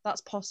 that's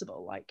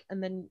possible. Like,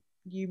 and then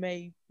you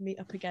may meet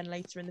up again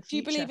later in the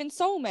future. Do you believe in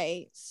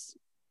soulmates?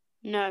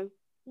 No,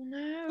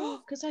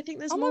 because I think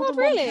there's more than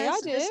one person. I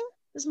do.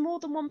 There's more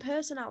than one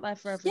person out there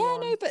for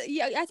everyone. Yeah, no, but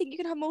I think you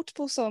can have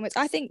multiple soulmates.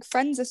 I think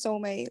friends are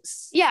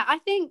soulmates. Yeah, I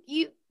think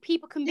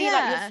people can be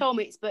like your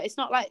soulmates, but it's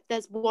not like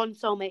there's one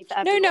soulmate for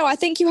everyone. No, I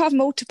think you have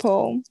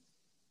multiple.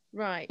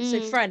 Right, so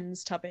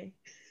friends, Tubby.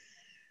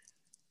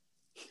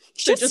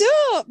 Shut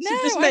up! No,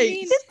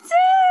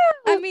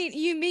 I mean,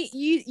 you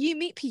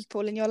meet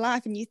people in your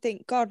life, and you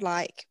think, God,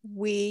 like,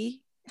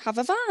 we have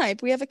a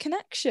vibe, we have a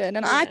connection.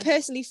 And I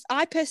personally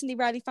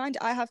rarely find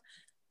it. I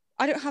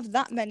don't have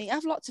that many. I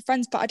have lots of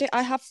friends, but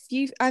I have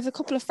a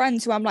couple of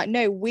friends who I'm like,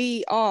 no,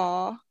 we're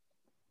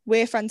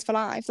friends for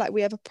life. Like,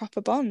 we have a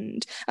proper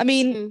bond. I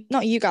mean,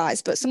 not you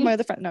guys, but some of my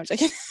other friends. No, I'm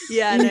joking.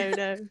 Yeah,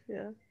 no,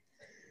 yeah.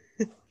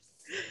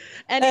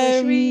 Anyway,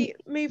 should we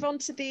move on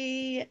to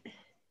the...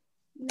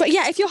 But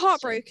yeah, if you're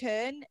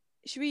heartbroken,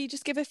 should we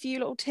just give a few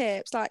little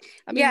tips? Like,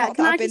 I mean,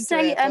 can I just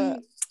say,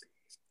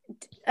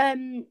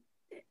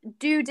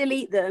 do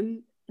delete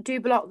them, do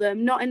block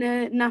them, not in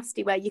a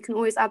nasty way. You can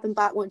always add them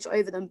back once you're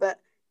over them, but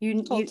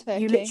you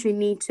literally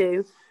need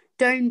to.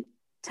 Don't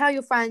tell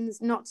your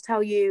friends not to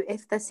tell you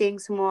if they're seeing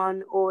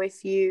someone or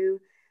if they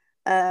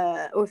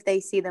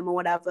see them or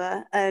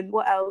whatever.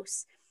 What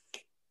else?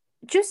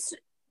 Just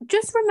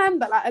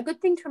remember, like, a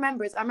good thing to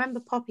remember is, I remember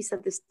Poppy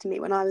said this to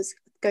me when I was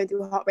going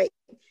through a heartbreak.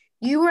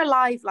 You were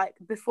alive, like,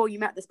 before you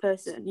met this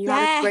person. You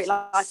had a great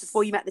life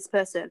before you met this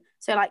person.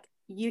 So, like,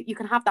 you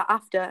can have that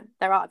after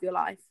they're out of your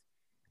life.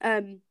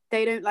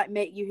 They don't, like,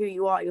 make you who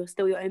you are. You're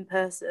still your own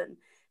person,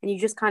 and you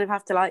just kind of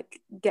have to, like,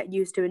 get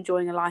used to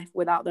enjoying a life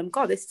without them.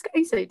 God, this is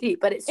getting so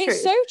deep, but it's true.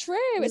 It's so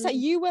true. It's like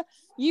you were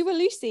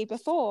Lucy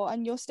before,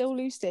 and you're still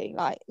Lucy.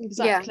 Like,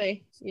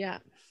 exactly. Yeah.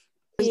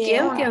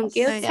 Gil,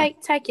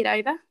 take it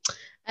over.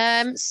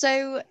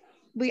 So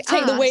we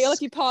take the wheel,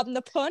 if you pardon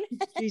the pun.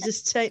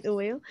 Jesus, take the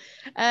wheel.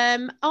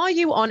 Are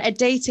you on a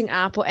dating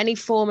app or any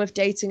form of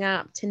dating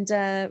app?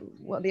 Tinder,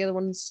 what are the other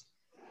ones?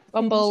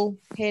 Bumble,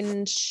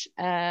 Hinge,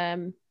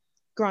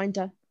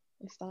 Grindr,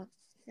 if that.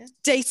 Yeah.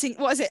 Dating,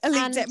 what is it?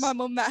 Elite Date. My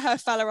mum met her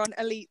fella on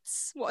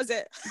Elites. What is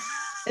it?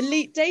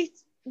 Elite Date?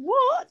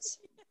 What?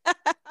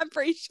 I'm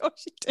pretty sure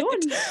she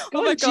did.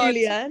 Go on,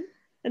 Julianne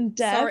and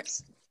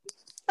Debs.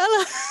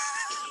 Hello.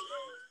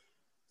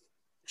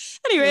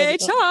 Anyway,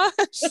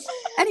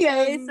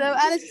 Anyway, so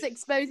Ella's just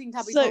exposing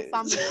Tabby's whole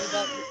family,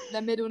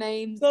 their middle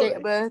names, date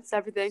of births,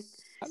 everything.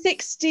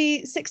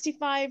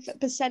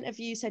 65% of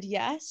you said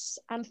yes,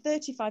 and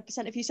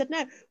 35% of you said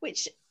no,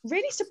 which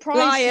really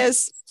surprised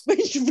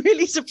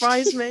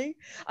me.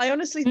 I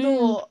honestly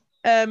thought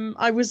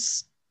I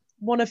was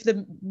one of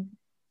the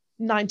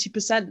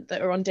 90%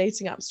 that are on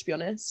dating apps, to be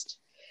honest.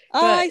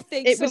 I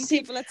think it some was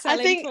people are I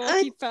telling think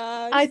porcupines.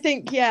 I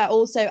think yeah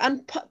also,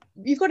 and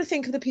you've got to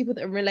think of the people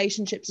that are in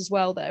relationships as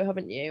well though,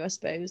 haven't you, I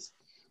suppose,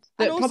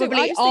 that and also, probably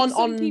I just aren't think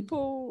some on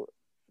people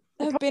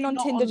have been probably on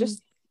not Tinder on.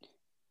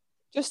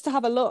 just to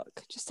have a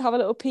look, just to have a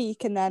little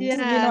peek, and then doesn't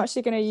mean Yeah. they're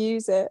actually going to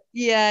use it.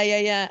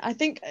 Yeah. I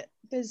think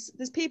there's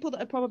people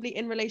that are probably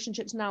in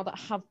relationships now that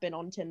have been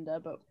on Tinder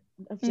but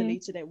have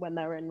deleted it when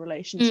they're in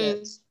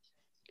relationships.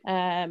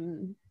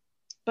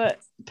 But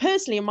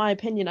personally, in my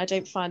opinion, I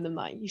don't find them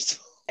that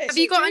useful. Have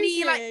you got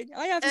any like?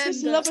 I have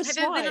just Tinder. love a Have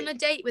you ever been swipe. on a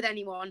date with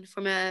anyone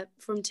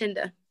from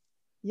Tinder?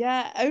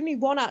 Yeah, only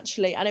one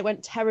actually, and it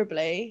went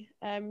terribly.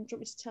 Do you want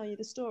me to tell you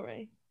the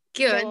story?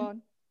 Good. Go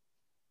on.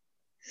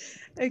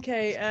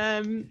 Okay.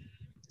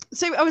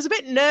 So I was a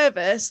bit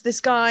nervous.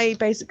 This guy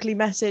basically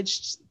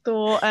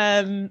thought,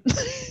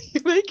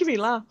 you're making me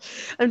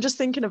laugh. I'm just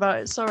thinking about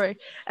it. Sorry.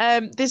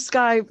 This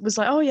guy was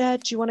like, oh yeah,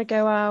 do you want to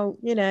go out?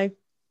 You know,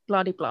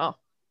 blah de blah.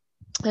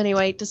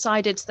 Anyway,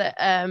 decided that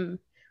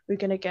we're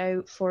going to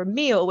go for a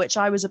meal, which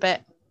I was a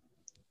bit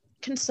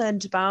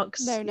concerned about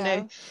because you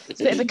know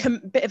it's a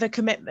bit of a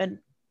commitment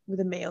with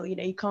a meal. You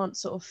know, you can't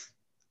sort of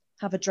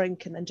have a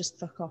drink and then just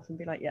fuck off and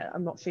be like, yeah,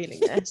 I'm not feeling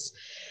this.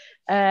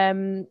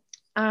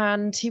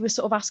 And he was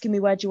sort of asking me,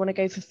 where do you want to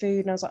go for food?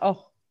 And I was like,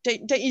 oh,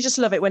 don't you just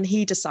love it when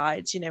he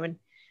decides, you know, and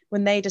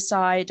when they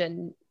decide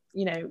and,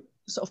 you know,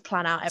 sort of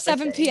plan out everything.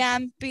 7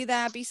 p.m, be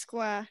there, be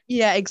square.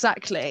 Yeah,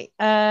 exactly.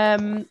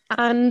 And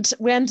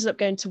we ended up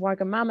going to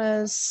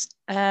Wagamama's.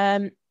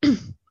 I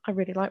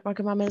really like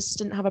Wagamama's,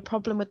 didn't have a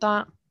problem with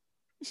that.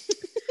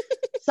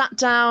 Sat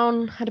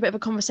down, had a bit of a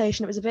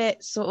conversation. It was a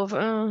bit sort of,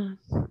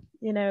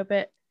 you know, a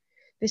bit,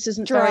 this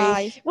isn't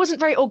dry. It wasn't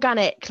very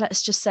organic,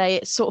 let's just say.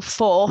 It's sort of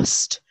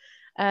forced.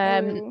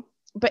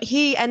 But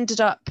he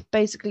ended up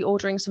basically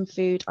ordering some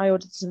food. I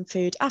ordered some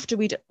food. After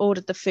we'd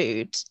ordered the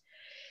food,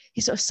 he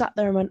sort of sat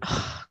there and went,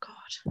 oh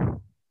God,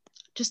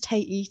 just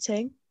hate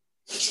eating.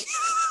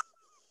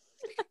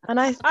 And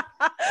I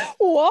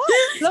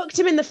looked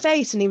him in the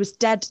face and he was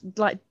dead,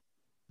 like,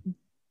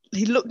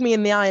 he looked me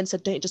in the eye and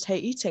said, don't you just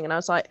hate eating? And I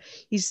was like,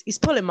 he's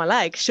pulling my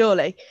leg,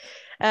 surely.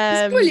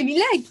 He's pulling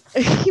my leg.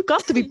 You've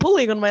got to be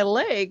pulling on my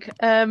leg.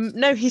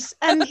 No, he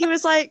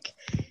was like,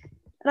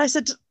 and I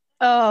said,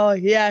 oh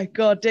yeah,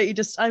 God, don't you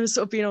just, I was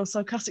sort of being all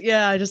sarcastic.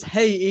 Yeah, I just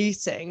hate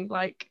eating.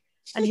 Like,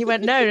 and he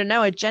went,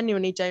 no, I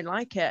genuinely don't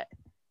like it.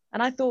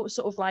 And I thought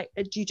sort of like,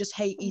 do you just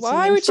hate eating?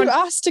 Why would you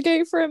ask to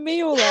go for a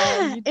meal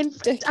then?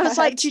 I was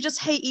like, do you just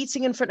hate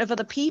eating in front of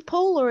other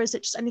people? Or is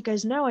it just, and he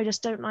goes, no, I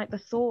just don't like the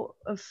thought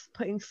of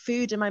putting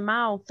food in my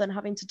mouth and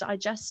having to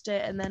digest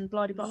it and then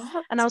blah, blah,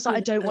 blah. And I was like, I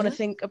don't want to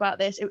think about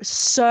this. It was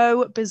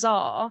so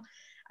bizarre.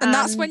 And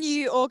that's when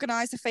you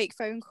organise a fake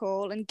phone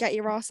call and get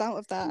your ass out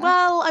of there.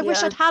 Well, I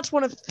wish I'd had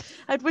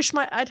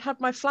I'd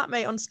had my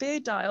flatmate on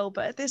speed dial,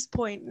 but at this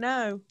point,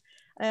 no.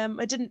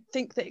 I didn't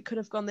think that it could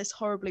have gone this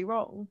horribly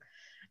wrong.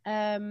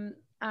 And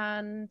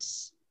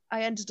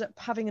I ended up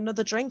having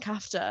another drink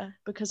after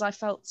because I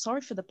felt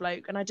sorry for the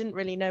bloke and I didn't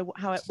really know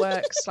how it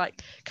works.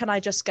 Like, can I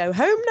just go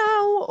home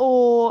now?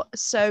 Or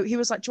so he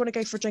was like, do you want to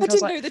go for a drink? I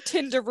didn't know the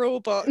Tinder rule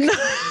book. No,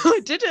 I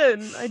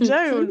didn't. I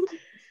don't.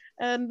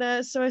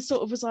 And so I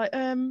sort of was like,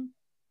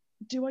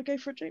 do I go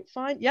for a drink?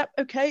 Fine. Yep.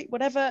 Okay.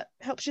 Whatever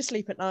helps you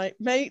sleep at night,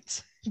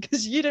 mate,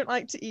 because you don't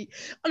like to eat.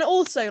 And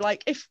also,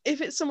 like, if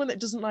it's someone that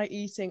doesn't like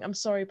eating, I'm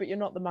sorry, but you're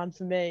not the man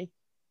for me.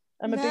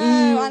 And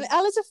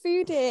Ella's a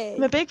foodie.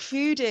 I'm a big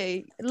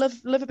foodie. Love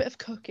a bit of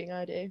cooking,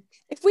 I do.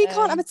 If we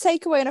can't have a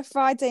takeaway on a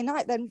Friday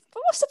night, then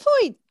what's the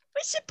point?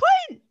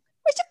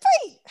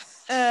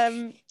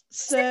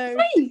 So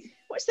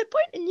what's the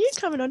point in you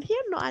coming on here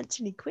and not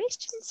answering any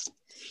questions?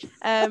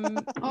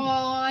 Oh,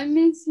 I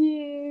miss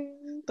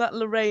you. That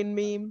Lorraine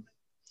meme.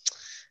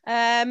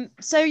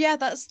 So yeah,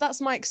 that's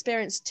my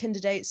experience with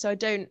Tinder dates. So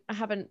I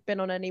haven't been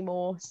on any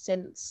more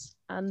since.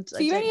 And so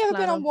you've only ever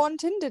been on one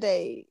Tinder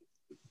date?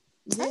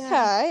 Yeah.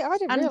 Okay, I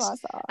didn't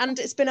realise that. And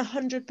it's been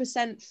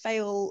 100%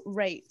 fail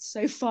rate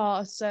so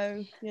far.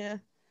 So yeah.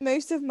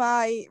 Most of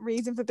my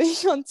reason for being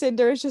on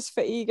Tinder is just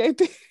for ego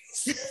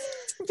boost.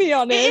 To be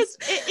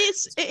honest,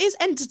 it is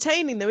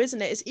entertaining though,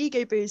 isn't it? It's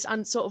ego boost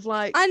and sort of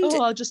like,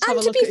 I'll just have a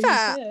look at who's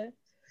here.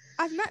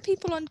 I've met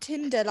people on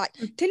Tinder. Like,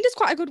 Tinder's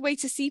quite a good way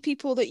to see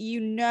people that you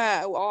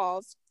know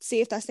of, see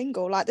if they're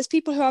single. Like, there's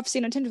people who I've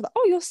seen on Tinder like,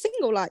 oh, you're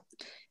single. Like,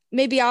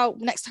 maybe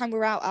next time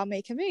we're out, I'll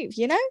make a move,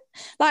 you know?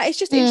 Like, it's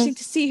just interesting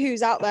to see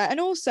who's out there. And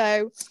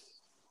also,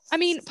 I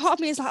mean, part of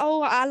me is like,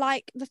 oh, I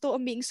like the thought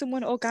of meeting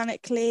someone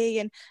organically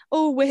and,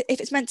 if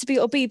it's meant to be,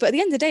 it'll be. But at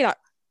the end of the day, like,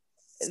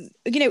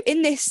 you know,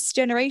 in this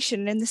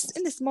generation, in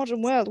this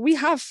modern world, we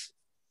have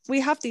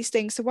these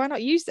things. So why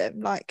not use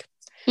them? Like,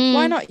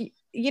 why not,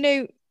 you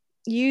know,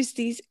 use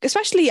these?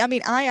 Especially, I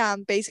mean, I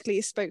am basically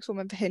a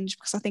spokeswoman for Hinge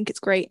because I think it's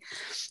great.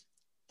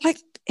 Like,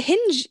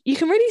 Hinge, you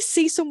can really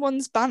see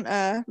someone's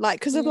banter, like,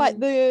 because of like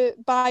the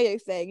bio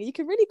thing. You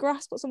can really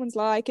grasp what someone's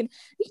like, and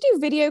you can do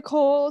video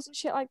calls and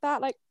shit like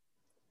that. Like,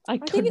 I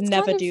could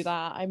never do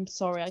that. I'm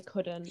sorry, I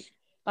couldn't.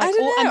 I Like,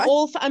 don't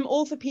know. I'm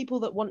all for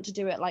people that want to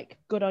do it. Like,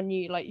 good on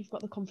you. Like, you've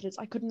got the confidence.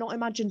 I could not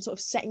imagine sort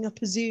of setting up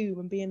a Zoom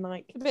and being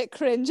like, A bit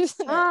cringe,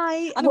 isn't it?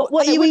 "Hi, And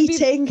what are it you wouldn't be-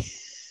 eating?"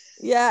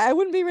 Yeah, it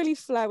wouldn't be really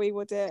flowy,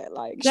 would it?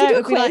 Like, No, should we do it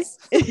a would be like,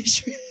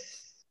 quiz?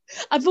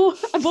 I've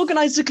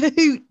organised a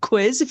Kahoot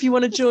quiz if you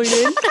want to join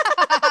in.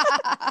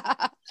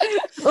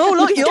 Oh,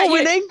 look, you're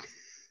winning.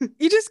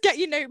 You just get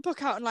your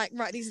notebook out and like,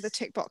 right, these are the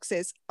tick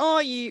boxes.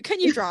 Can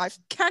you drive?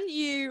 Can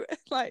you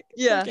like,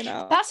 Yeah. fucking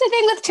hell. That's the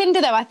thing with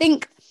Tinder, though. I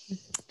think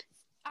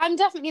I'm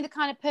definitely the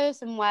kind of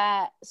person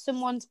where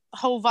someone's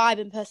whole vibe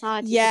and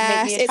personality could make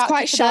Yes, me it's attracted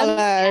quite to them.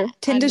 shallow.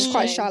 Tinder's the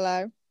quite same.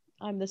 shallow.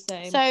 I'm the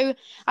same. So,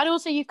 and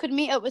also you could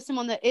meet up with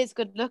someone that is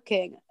good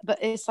looking,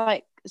 but it's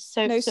like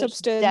No such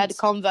substance. dead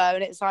convo,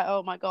 and it's like,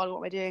 oh my god, what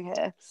am I doing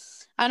here?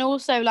 And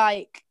also,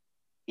 like,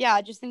 yeah,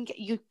 I just think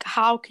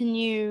how can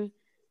you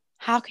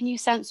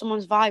sense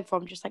someone's vibe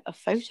from just like a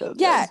photo of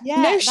them? Yeah,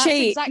 no that's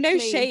shade,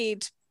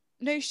 exactly-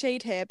 no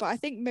shade here, but I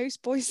think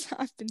most boys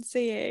that I've been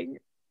seeing,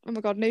 oh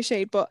my god, no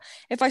shade, but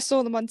if I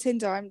saw them on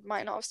Tinder, I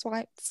might not have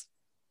swiped.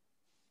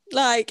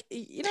 Like,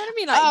 you know what I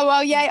mean? Like, Oh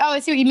well, yeah. Oh, I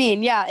see what you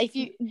mean. Yeah,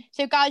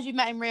 so guys you've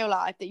met in real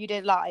life that you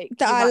did like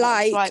that you I might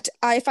not swipe. liked.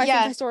 If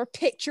I saw a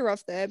picture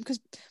of them, because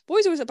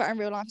boys always look better in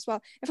real life as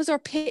well. If I saw a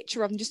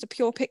picture of them, just a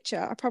pure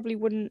picture, I probably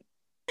wouldn't.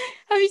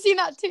 Have you seen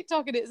that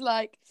TikTok? And it's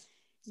like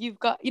you've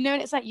got, and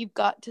it's like you've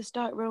got to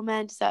start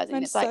romanticizing.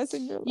 It's like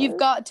you've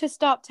got to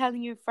stop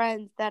telling your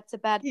friends that's a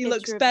bad He picture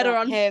looks better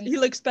of him. He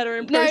looks better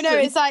in person. No,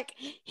 it's like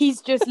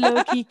he's just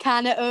low-key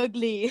kind of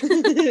ugly.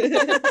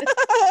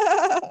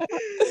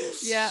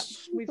 Yeah,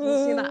 we've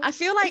all seen that. I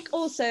feel like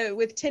also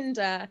with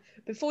Tinder,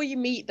 before you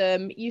meet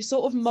them, you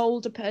sort of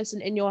mold a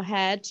person in your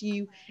head.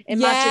 You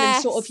imagine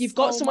and sort of you've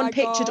got someone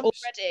pictured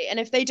already, and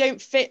if they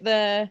don't fit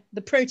the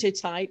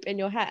prototype in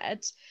your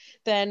head,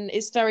 then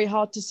it's very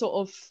hard to sort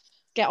of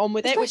get on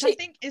with it, which I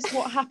think is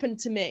what happened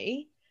to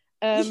me.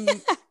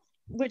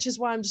 Which is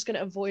why I'm just going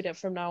to avoid it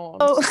from now on.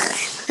 Oh.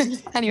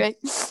 Anyway,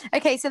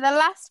 okay, so the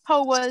last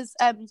poll was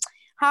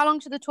how long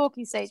should the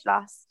talking stage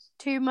last?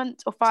 2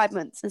 months or 5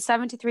 months? And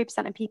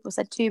 73% of people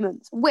said 2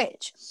 months,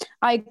 which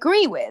I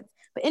agree with.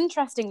 But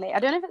interestingly, I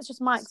don't know if it's just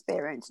my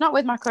experience, not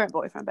with my current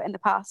boyfriend, but in the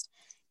past,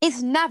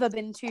 it's never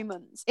been 2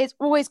 months. It's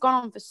always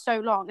gone on for so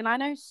long. And I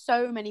know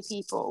so many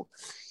people,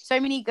 so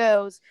many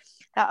girls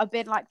that have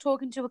been like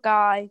talking to a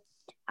guy,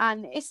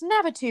 and it's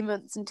never 2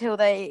 months until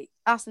they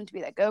ask them to be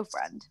their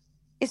girlfriend.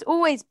 It's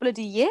always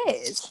bloody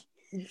years.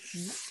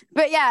 Mm-hmm.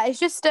 But yeah, it's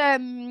just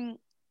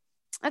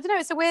I don't know,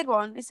 it's a weird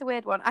one.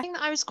 I think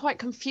that I was quite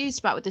confused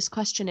about with this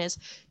question is,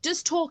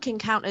 does talking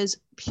count as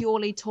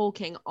purely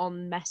talking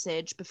on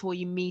message before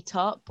you meet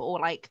up, or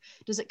like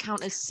does it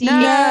count as seeing?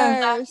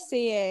 No,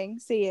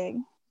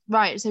 seeing.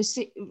 Right, so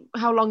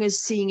how long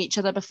is seeing each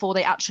other before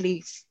they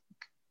actually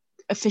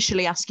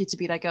officially ask you to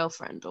be their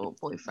girlfriend or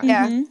boyfriend?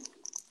 Yeah. Mm-hmm.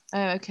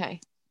 Oh, okay.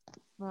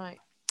 Right.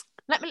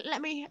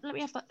 Let me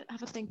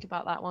have a think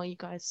about that while you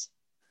guys.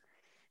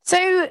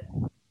 So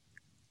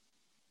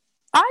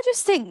I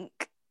just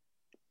think,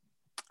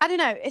 I don't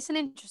know, it's an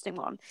interesting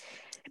one.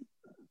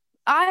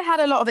 I had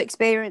a lot of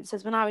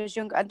experiences when I was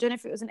younger. I don't know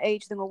if it was an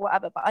age thing or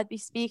whatever, but I'd be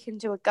speaking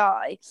to a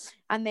guy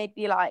and they'd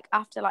be like,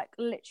 after like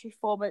literally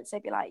 4 months,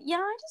 they'd be like, yeah,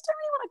 I just don't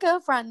really want a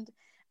girlfriend.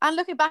 And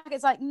looking back,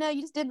 it's like, no,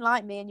 you just didn't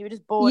like me and you were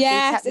just bored.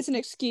 Yes, it's an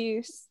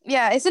excuse.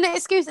 Yeah, it's an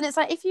excuse. And it's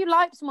like, if you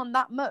liked someone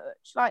that much,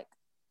 like,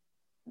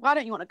 why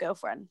don't you want a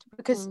girlfriend?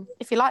 Because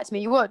if you liked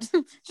me, you would. Do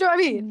you know what I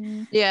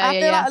mean? Yeah,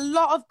 I feel like a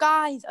lot of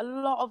guys.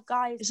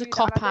 It's a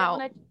cop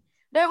out. I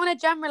don't want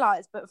to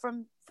generalize, but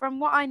from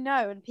what I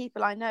know and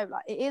people I know,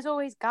 like it is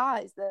always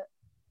guys that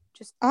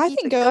just. I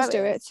think girls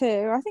do it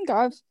too. I think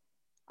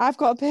I've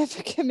got a bit of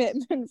a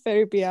commitment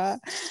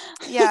phobia.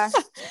 Yeah,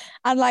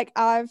 and like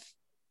I've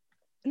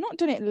not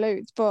done it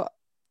loads, but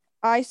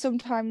I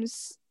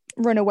sometimes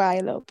run away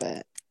a little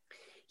bit.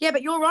 Yeah,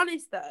 but you're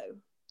honest though.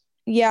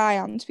 Yeah, I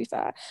am, to be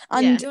fair.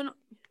 And yeah.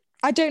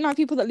 I don't like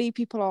people that lead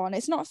people on.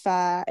 It's not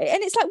fair.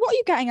 And it's like, what are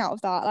you getting out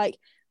of that? Like,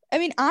 I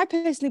mean, I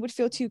personally would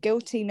feel too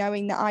guilty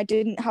knowing that I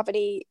didn't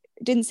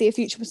see a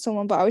future with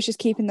someone, but I was just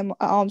keeping them at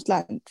arm's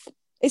length.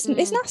 It's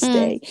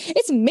nasty.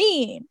 It's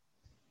mean.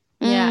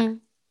 Yeah.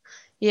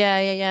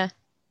 Yeah.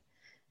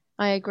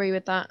 I agree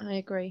with that. I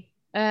agree.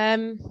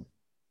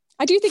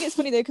 I do think it's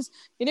funny though, because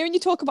you know when you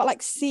talk about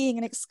like seeing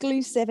an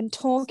exclusive and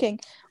talking,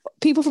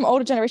 people from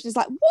older generations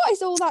like, what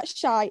is all that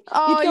shite?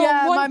 Oh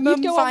yeah, my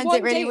mum finds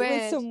it really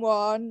weird.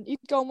 You'd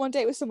go on one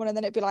date with someone and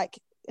then it'd be like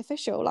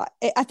official. Like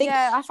I think.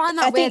 Yeah, I find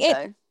that weird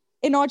though.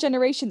 In our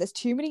generation, there's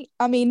too many.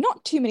 I mean,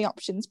 not too many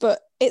options,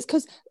 but it's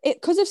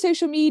because of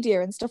social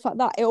media and stuff like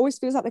that. It always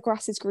feels like the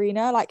grass is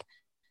greener. Like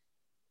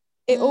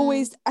it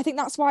always. I think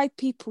that's why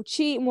people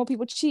cheat. More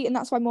people cheat, and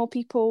that's why more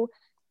people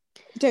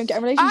don't get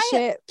in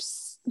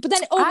relationships. But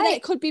then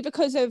it could be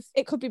because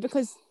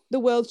the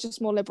world's just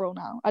more liberal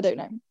now. I don't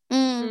know.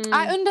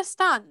 I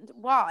understand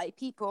why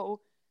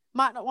people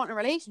might not want a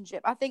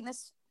relationship. I think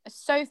there's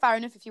it's so fair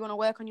enough if you want to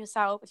work on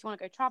yourself, if you want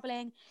to go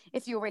traveling,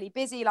 if you're really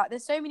busy. Like,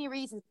 there's so many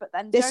reasons, but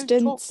then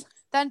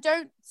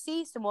don't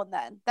see someone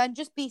then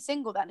just be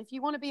single then. If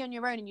you want to be on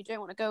your own and you don't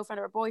want a girlfriend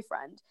or a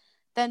boyfriend,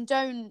 then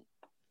don't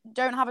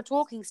have a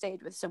talking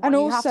stage with someone.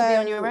 And you have to be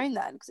on your own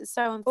then, because it's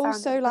so unfair.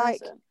 Also,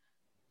 like,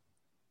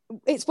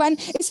 it's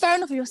fair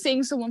enough if you're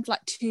seeing someone for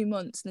like 2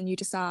 months and then you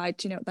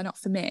decide, you know, they're not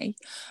for me.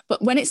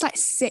 But when it's like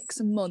 6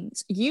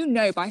 months, you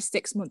know by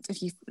 6 months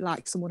if you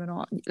like someone or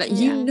not. Like,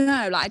 you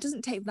know, like, it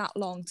doesn't take that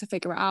long to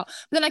figure it out.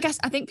 But then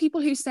I think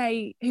people who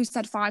said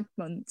 5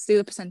 months, the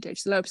lower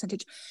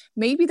percentage,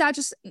 maybe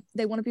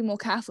they want to be more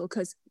careful,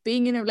 because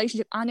being in a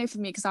relationship, I know for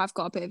me, because I've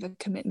got a bit of a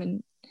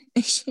commitment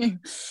issue.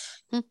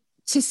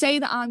 To say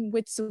that I'm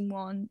with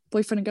someone,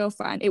 boyfriend and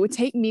girlfriend, it would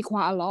take me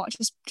quite a lot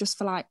just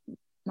for like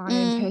my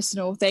own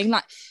personal thing.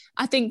 Like,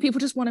 I think people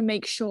just want to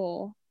make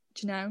sure,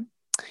 do you know?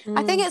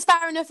 I think it's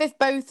fair enough if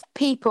both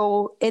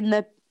people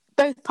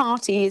both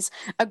parties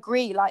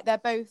agree, like they're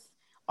both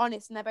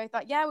honest and they're both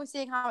like, yeah, we're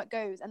seeing how it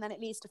goes, and then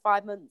it leads to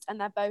 5 months and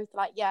they're both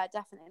like, yeah,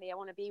 definitely I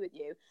want to be with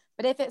you.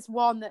 But if it's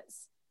one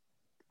that's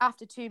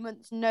after 2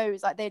 months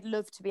knows like they'd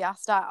love to be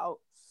asked out,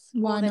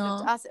 why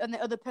not? And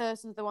the other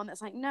person's the one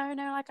that's like, no,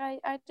 like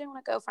I don't want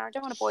a girlfriend, I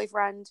don't want a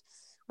boyfriend,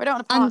 or I don't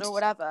want a partner, or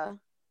whatever.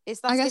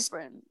 That's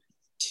different.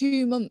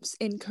 2 months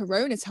in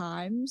Corona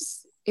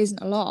times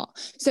isn't a lot.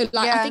 So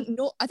like,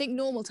 I think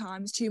normal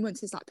times 2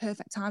 months is like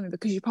perfect timing,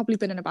 because you've probably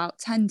been in about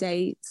 10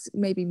 dates,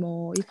 maybe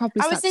more. You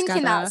probably. I was thinking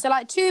together. That. So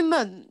like 2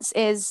 months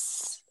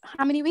is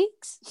how many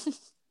weeks?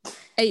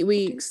 8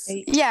 weeks.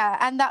 Yeah,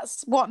 and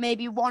that's what,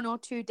 maybe 1 or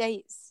 2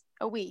 dates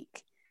a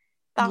week.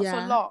 That's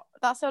a lot.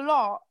 That's a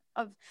lot.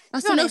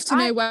 That's enough to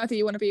know whether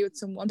you want to be with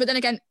someone. But then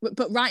again,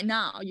 but right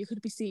now you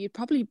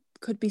probably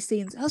could be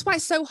seeing. That's why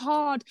it's so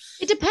hard.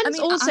 It depends.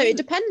 It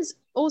depends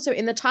also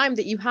in the time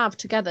that you have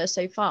together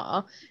so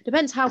far.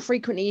 Depends how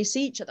frequently you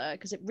see each other,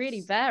 because it really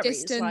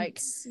varies. Distance, like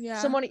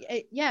someone,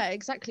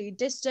 exactly.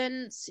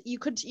 Distance.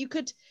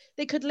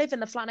 They could live in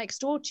the flat next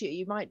door to you.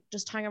 You might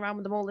just hang around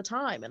with them all the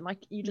time, and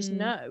like, you just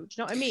know. Do you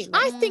know what I mean?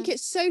 Like, I think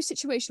it's so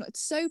situational.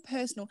 It's so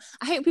personal.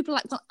 I hate when people are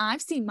like, well,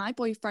 I've seen my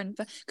boyfriend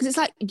because it's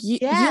like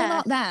you're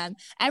not them.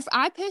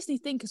 I personally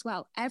think as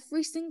well,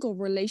 every single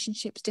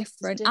relationship's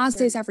different, as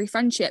is every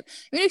friendship.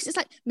 You know, it's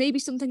like maybe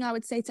something I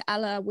would say to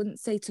Ella, I wouldn't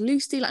say to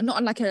Lucy, like not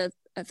in like a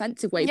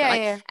offensive way, but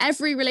like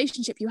every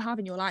relationship you have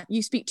in your life,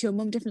 you speak to your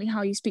mum differently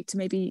how you speak to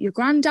maybe your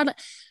granddad.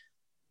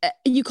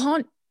 You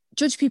can't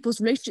judge people's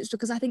relationships,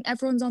 because I think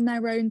everyone's on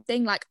their own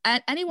thing. Like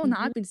anyone that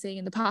I've been seeing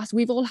in the past,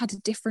 we've all had a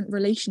different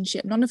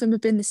relationship. None of them have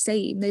been the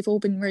same. They've all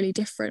been really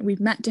different. We've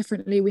met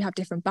differently. We have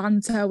different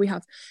banter. We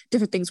have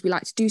different things we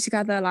like to do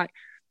together. Like,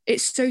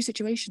 it's so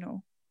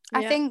situational.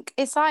 I think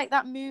it's like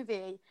that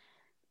movie,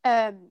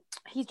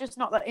 He's Just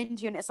Not That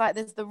Into You, and it's like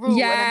there's the rule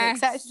and then the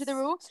exception to the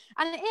rule,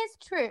 and it is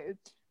true.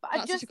 But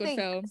I just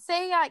think,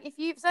 say like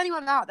if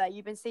anyone out there,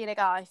 you've been seeing a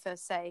guy for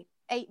say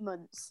 8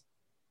 months,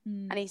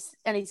 and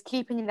he's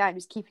keeping you down,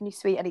 he's keeping you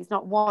sweet, and he's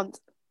not once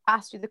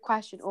asked you the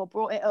question or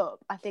brought it up,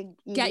 I think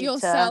you get need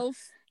yourself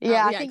to,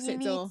 I think you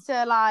need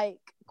to like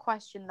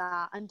question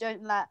that, and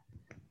don't let,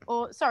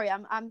 or sorry,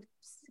 I'm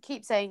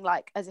keep saying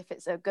like as if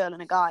it's a girl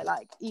and a guy,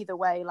 like either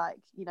way, like,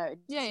 you know,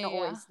 it's not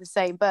always the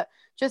same, but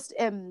just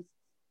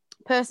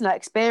personal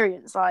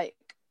experience, like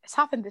it's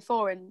happened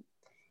before, and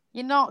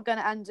you're not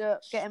gonna end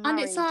up getting married.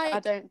 And it's like, I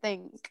don't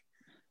think.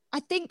 I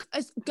think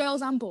as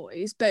girls and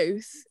boys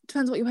both,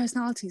 depends what your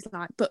personality is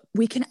like, but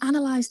we can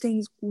analyse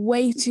things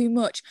way too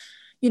much.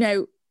 You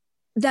know,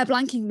 they're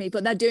blanking me,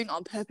 but they're doing it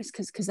on purpose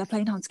because they're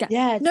playing hard to get.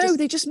 Yeah,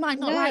 they just might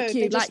not like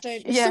you. Like,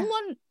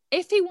 someone,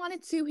 if he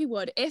wanted to, he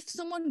would. If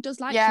someone does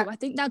like you, I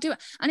think they'll do it.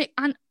 And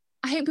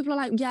I hate people are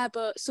like, yeah,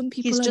 but some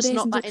people are just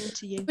not that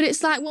into you. But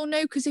it's like, well,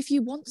 no, because if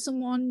you want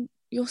someone,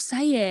 you'll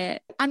say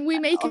it, and we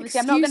make excuses.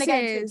 I'm not going to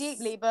get into it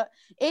deeply, but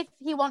if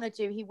he wanted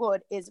to, he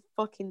would. Is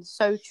fucking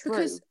so true.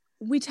 Because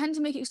we tend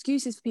to make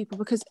excuses for people,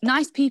 because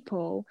nice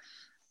people,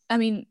 I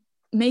mean,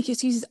 make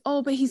excuses.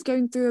 Oh, but he's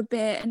going through a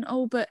bit, and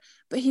oh, but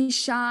he's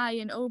shy,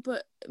 and oh,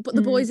 but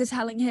the boys are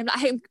telling him. I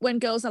hate when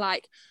girls are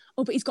like,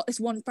 oh, but he's got this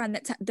one friend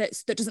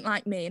that doesn't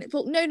like me, and it's,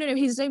 well, no,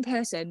 he's his own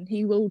person.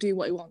 He will do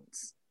what he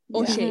wants,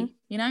 or she,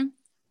 you know.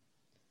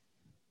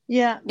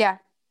 Yeah,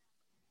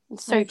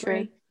 it's so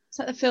true. It's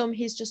like the film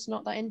He's Just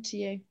Not That Into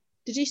You.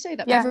 Did you say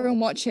that? Yeah,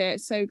 everyone watch it.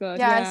 It's so good.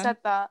 Yeah, I said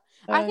that.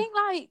 I think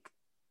like,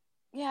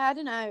 I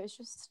don't know. It's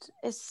just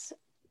it's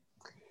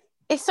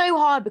so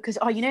hard, because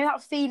you know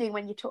that feeling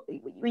when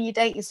you're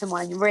dating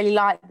someone and you really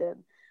like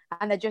them,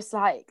 and they're just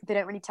like, they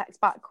don't really text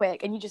back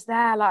quick, and you're just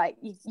there like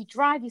you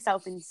drive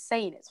yourself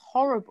insane. It's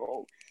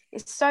horrible.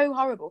 It's so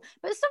horrible.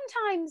 But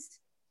sometimes,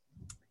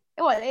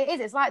 well, it is.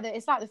 It's like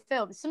the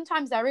film.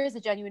 Sometimes there is a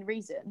genuine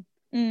reason.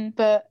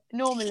 But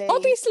normally,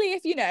 obviously,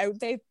 if you know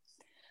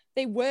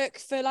they work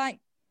for,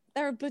 like,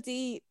 they're a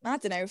bloody, I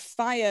don't know,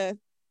 fire,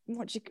 I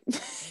know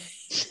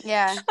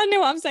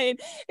what I'm saying.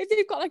 If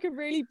they've got like a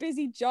really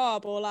busy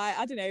job, or like,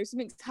 I don't know,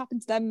 something's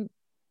happened to them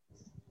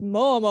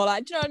mum, or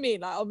like, do you know what I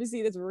mean? Like,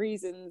 obviously there's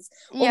reasons,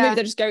 or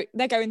maybe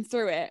they're going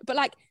through it, but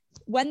like,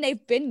 when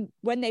they've been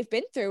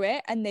through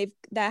it and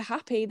they're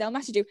happy, they'll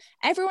message you.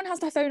 Everyone has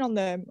their phone on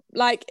them.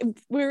 Like,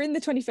 we're in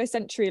the 21st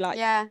century. Like,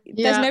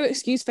 there's no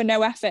excuse for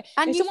no effort.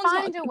 And if you someone's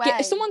find not, a way.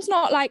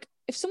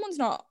 if someone's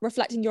not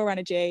reflecting your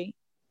energy,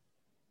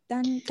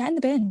 then get in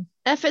the bin.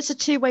 Effort's a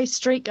two-way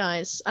street,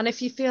 guys. And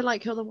if you feel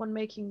like you're the one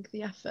making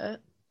the effort,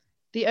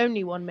 the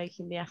only one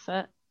making the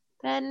effort,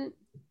 then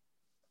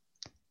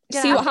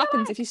see what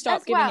happens if you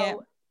stop giving it.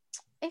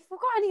 If we've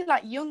got any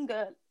like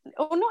younger,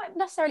 or not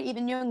necessarily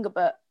even younger,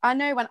 but I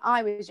know when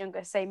I was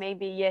younger, say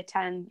maybe year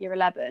 10, year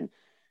 11, not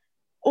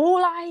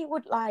all I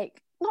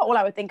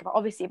would think about,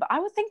 obviously, but I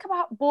would think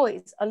about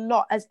boys a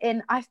lot, as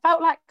in I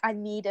felt like I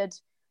needed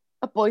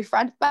a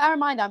boyfriend. Bear in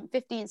mind, I'm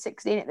 15,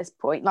 16 at this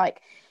point.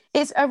 Like,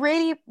 it's a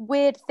really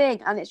weird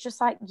thing, and it's just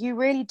like, you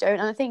really don't.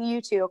 And I think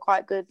you two are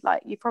quite good.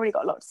 Like, you've probably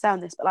got a lot to say on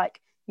this, but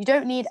like, you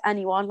don't need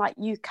anyone. Like,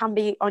 you can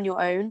be on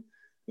your own.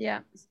 Yeah.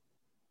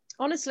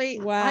 Honestly,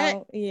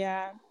 wow. do you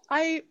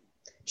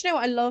know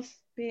what? I love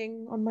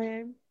being on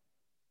my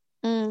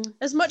own.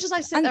 As much as I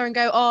sit there and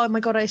go, oh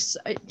my God,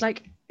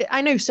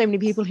 I know so many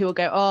people who will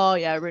go, oh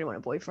yeah, I really want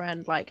a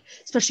boyfriend, like,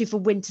 especially for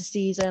winter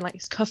season, like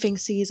it's cuffing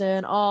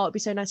season. Oh, it'd be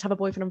so nice to have a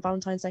boyfriend on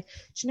Valentine's Day.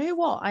 Do you know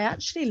what? I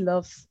actually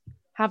love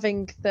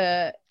having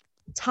the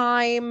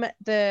time,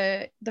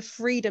 the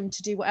freedom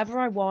to do whatever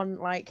I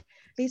want. Like,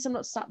 at least I'm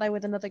not sat there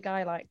with another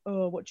guy like,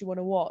 oh, what do you want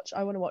to watch?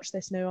 I want to watch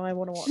this. No, I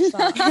want to watch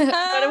that.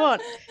 What I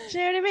want. Do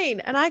you know what I mean?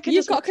 And I can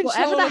just watch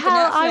whatever the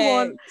hell I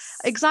want.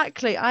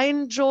 Exactly. I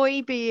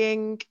enjoy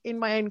being in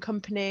my own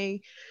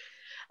company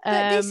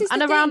and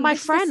around my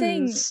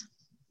friends.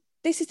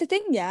 This is the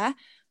thing, yeah.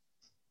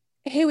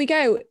 Here we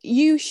go.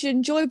 You should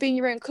enjoy being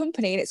your own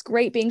company, and it's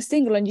great being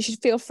single, and you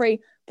should feel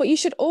free. But you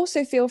should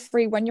also feel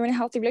free when you're in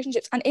healthy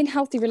relationships. And in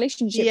healthy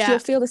relationships, you'll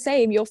feel the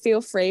same. You'll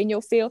feel free, and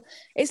you'll feel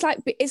it's like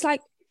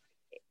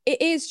it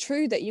is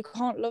true that you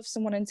can't love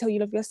someone until you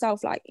love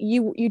yourself. Like,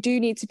 you do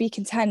need to be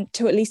content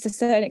to at least a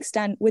certain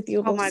extent with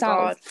yourself. Oh my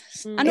God.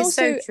 And it's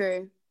also, so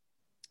true.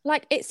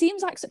 Like, it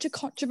seems like such a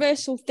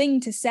controversial thing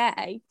to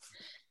say,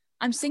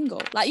 I'm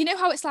single. Like, you know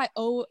how it's like,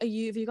 oh, have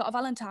you got a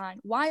Valentine?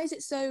 Why is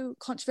it so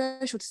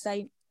controversial to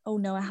say, oh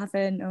no, I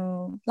haven't?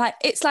 Oh, like,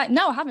 it's like,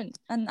 no, I haven't,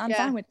 and I'm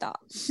fine with that.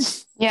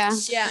 Yeah.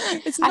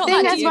 It's not I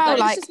think that as deep, well,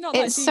 like,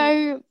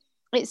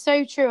 like, it's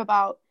so true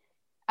about,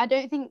 I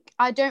don't think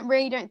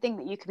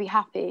that you could be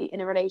happy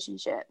in a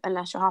relationship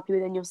unless you're happy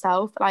within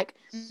yourself. Like,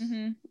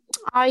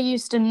 I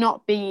used to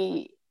not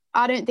be,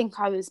 I don't think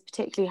I was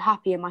particularly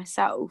happy in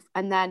myself,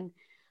 and then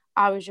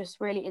I was just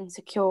really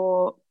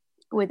insecure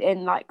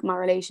within like my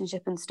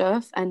relationship and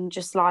stuff, and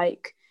just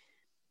like,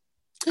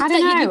 I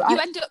don't know.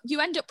 You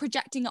end up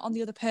projecting it on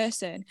the other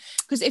person,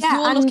 because if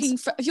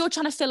you're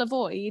trying to fill a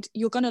void,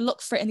 you're going to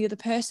look for it in the other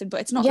person, but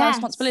it's not their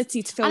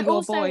responsibility to fill your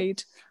also,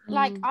 void.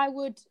 Like,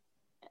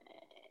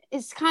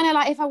 it's kind of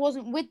like, if I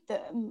wasn't with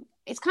them,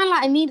 it's kind of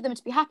like I needed them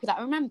to be happy. Like,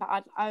 I remember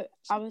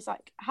I was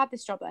like, I had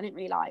this job that I didn't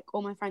really like.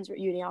 All my friends were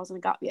at uni. I was on a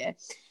gap year.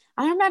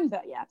 And I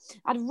remember,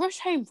 I'd rush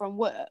home from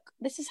work.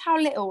 This is how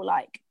little,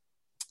 like,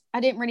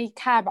 I didn't really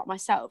care about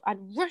myself. I'd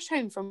rush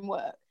home from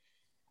work.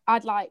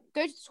 I'd like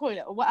go to the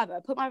toilet or whatever,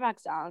 put my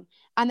bags down,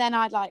 and then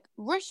I'd like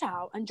rush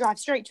out and drive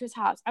straight to his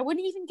house. I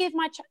wouldn't even give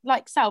my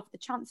self the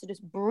chance to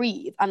just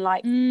breathe and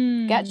like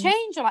get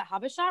changed or like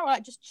have a shower or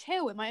like just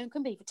chill in my own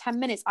company for 10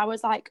 minutes. I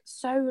was like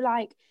so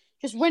like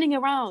just running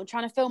around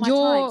trying to fill my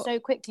time so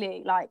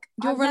quickly. Like,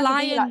 you're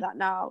relying like that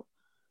now,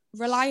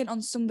 reliant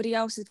on somebody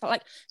else's, but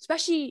like,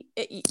 especially,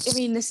 I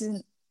mean, this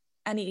isn't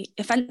any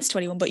offense to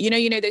anyone, but you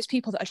know those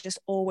people that are just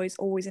always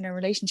in a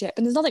relationship,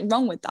 and there's nothing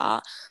wrong with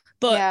that,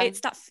 but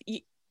it's that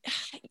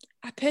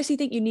I personally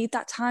think you need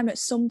that time at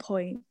some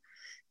point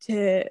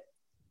to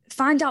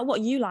find out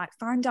what you like,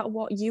 find out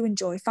what you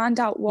enjoy, find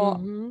out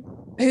who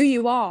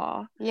you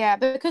are. Yeah,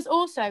 because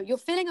also you're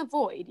filling a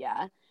void.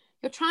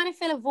 You're trying to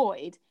fill a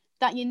void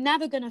that you're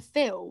never going to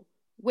fill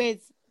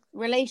with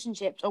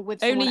relationships or with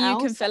someone else. Only you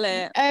can fill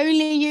it.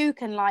 Only you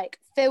can like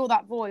fill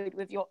that void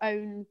with your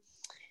own,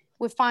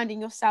 with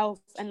finding yourself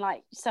and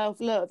like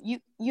self-love.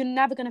 You're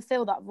never going to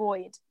fill that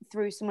void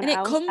through someone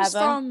else.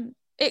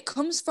 It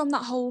comes from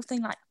that whole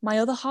thing, like, my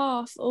other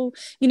half, or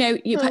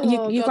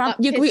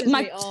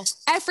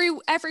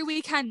every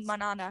weekend, my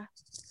nana,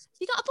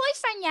 you got a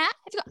boyfriend yet?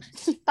 Have you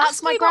got?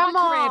 That's my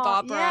grandma. Career,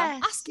 Barbara.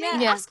 Yes.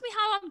 Ask me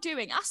how I'm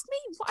doing. Ask me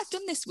what I've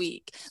done this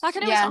week. Like, I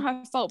know it's not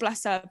her fault,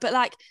 bless her, but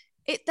like,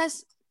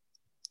 there's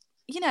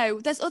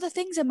other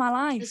things in my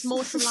life. There's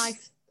more to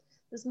life.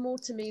 There's more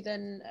to me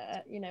than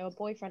a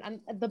boyfriend,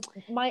 and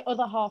my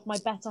other half, my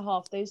better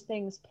half. Those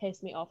things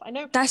piss me off. I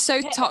know they're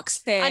so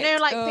toxic. I know,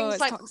 like, things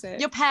like toxic.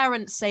 Your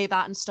parents say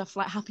that and stuff,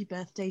 like happy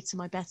birthday to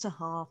my better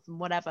half and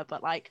whatever.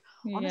 But like,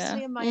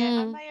 honestly, I'm my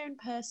own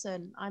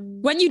person.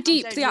 When you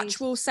deep the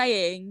actual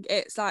saying,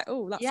 it's like,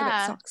 oh, that's a bit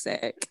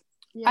toxic.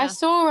 Yeah. I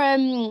saw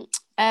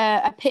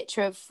a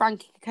picture of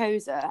Frankie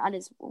Koza and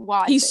his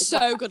wife. He's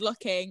so good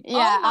looking.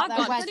 Yeah, oh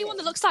my god! Anyone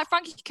that looks like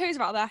Frankie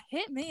Koza out there,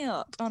 hit me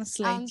up,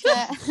 honestly. And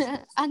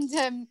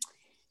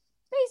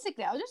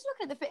basically, I was just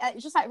looking at the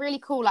it's just like really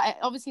cool. Like, it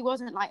obviously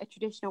wasn't like a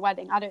traditional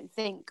wedding, I don't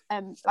think.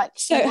 Like,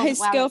 So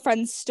his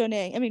girlfriend's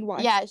stunning. I mean,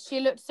 wife. Yeah, she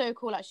looked so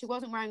cool. Like, she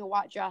wasn't wearing a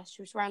white dress.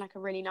 She was wearing like a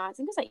really nice, I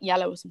think it was like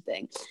yellow or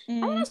something.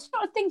 And then I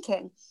started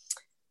thinking,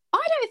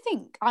 I don't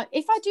think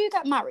if I do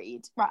get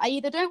married, right, I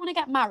either don't want to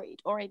get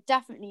married or I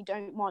definitely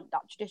don't want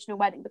that traditional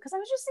wedding, because I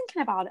was just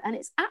thinking about it and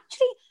it's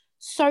actually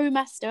so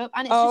messed up.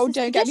 And it's just this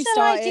don't get me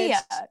started. idea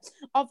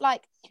of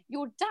like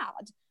your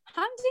dad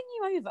handing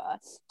you over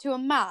to a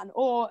man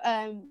or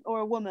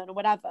a woman or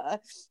whatever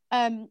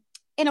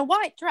in a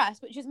white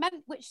dress, which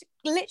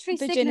literally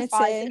Virginity.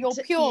 signifies that you're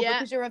pure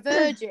because you're a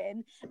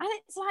virgin. And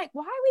it's like,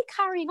 why are we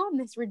carrying on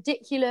this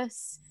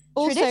ridiculous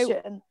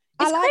tradition?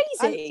 It's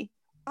crazy.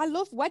 I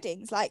love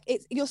weddings. Like,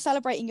 you're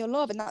celebrating your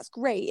love, and that's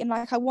great. And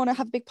like, I want to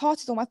have big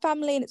parties with all my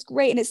family, and it's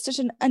great, and it's such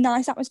a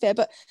nice atmosphere.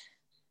 But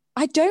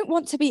I don't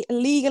want to be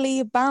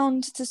legally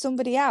bound to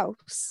somebody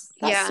else.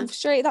 That's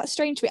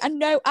strange to me. And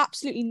no,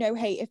 absolutely no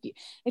hate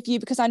if you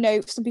because I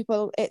know for some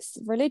people it's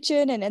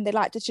religion and they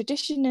like the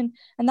tradition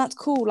and that's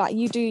cool. Like,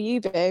 you do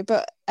you, boo.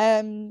 But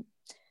when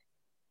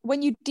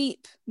you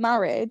deep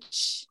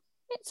marriage,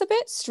 it's a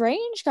bit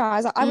strange,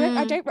 guys.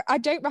 I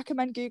don't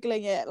recommend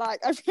googling it.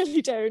 Like, I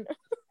really don't.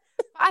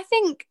 I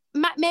think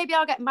maybe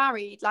I'll get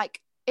married,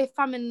 like, if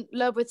I'm in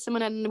love with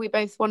someone and we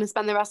both want to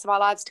spend the rest of our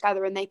lives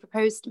together and they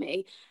propose to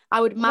me,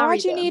 I would marry them. Why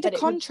do you need a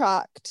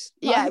contract?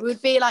 It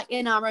would be like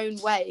in our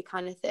own way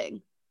kind of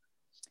thing.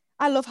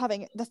 I love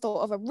having the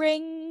thought of a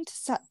ring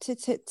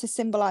to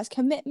symbolise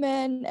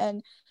commitment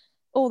and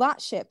all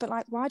that shit, but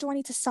like, why do I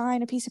need to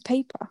sign a piece of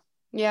paper?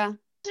 Yeah.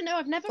 I don't know.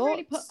 I've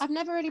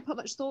never really put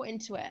much thought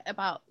into it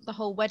about the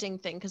whole wedding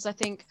thing, because I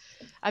think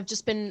I've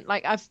just been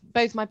like,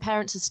 both my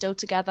parents are still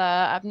together.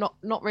 I've not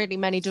really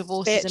many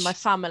divorces in my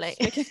family.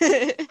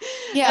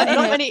 Yeah,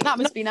 not many. That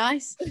must be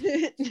nice.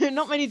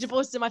 Not many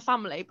divorces in my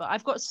family, but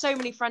I've got so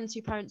many friends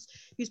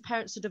whose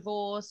parents are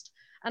divorced,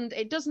 and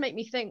it does make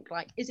me think,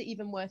 like, is it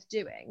even worth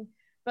doing?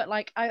 But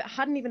like, I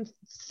hadn't even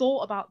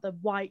thought about the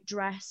white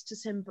dress to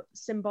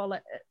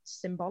symbolize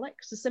purity,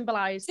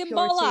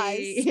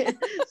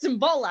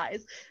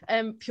 symbolize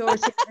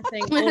purity. I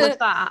think all of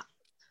that.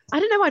 I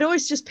don't know. I'd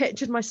always just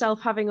pictured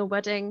myself having a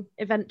wedding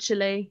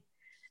eventually,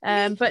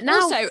 but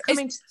now also,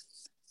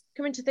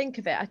 coming to think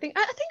of it, I think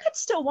I'd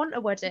still want a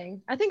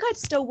wedding. I think I'd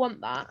still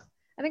want that.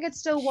 I think I'd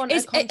still want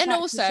a contract. And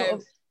also,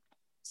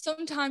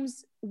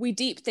 sometimes we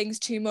deep things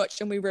too much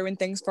and we ruin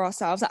things for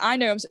ourselves. Like, I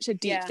know I'm such a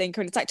deep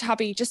thinker, and it's like,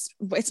 Tabby,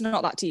 it's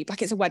not that deep.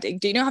 Like, it's a wedding.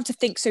 Do you not have to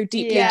think so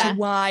deeply into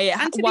why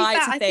it's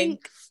a thing?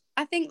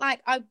 I think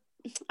like I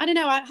don't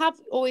know. I have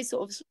always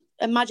sort of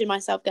imagined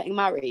myself getting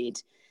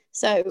married.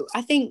 So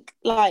I think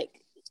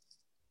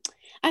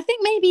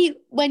maybe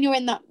when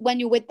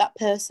you're with that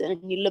person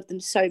and you love them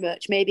so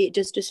much, maybe it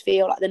just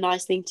feel like the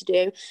nice thing to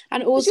do.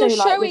 And also,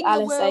 like with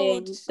Alice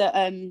saying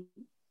that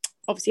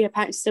obviously her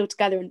parents are still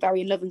together and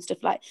very in love and stuff,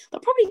 like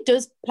that probably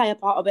does play a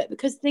part of it,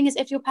 because the thing is,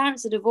 if your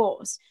parents are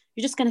divorced,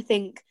 you're just going to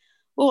think,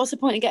 well, what's the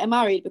point of getting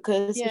married,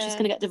 because you're just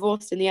going to get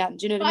divorced in the end.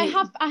 Do you know what I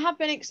mean? I have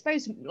been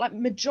exposed, like,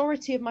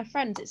 majority of my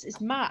friends,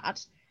 it's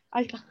mad.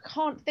 I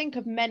can't think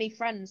of many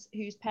friends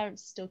whose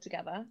parents are still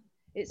together.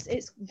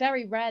 It's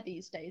very rare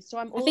these days. So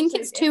I think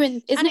it's 2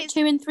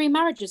 in 3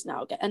 marriages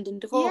now end in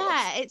divorce.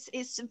 Yeah,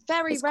 it's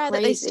very rare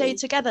that they stay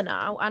together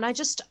now, and I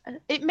just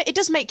it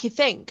does make you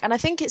think, and I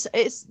think it's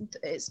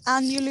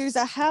and you lose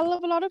a hell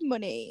of a lot of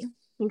money.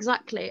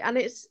 Exactly, and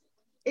it's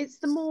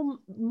the more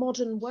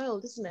modern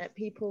world, isn't it?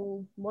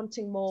 People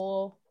wanting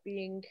more,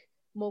 being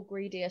more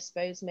greedy, I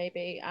suppose,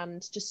 maybe,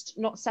 and just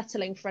not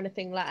settling for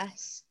anything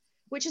less.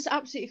 Which is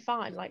absolutely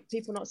fine. Like,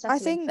 people not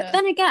settling. I think, but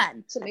then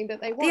again, something that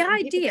they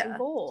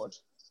want.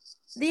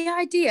 The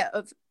idea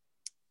of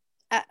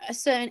at a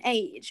certain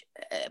age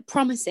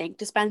promising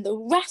to spend the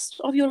rest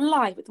of your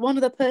life with one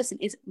other person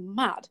is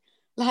mad.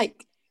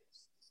 Like,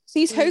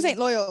 these hoes ain't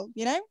loyal,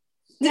 you know?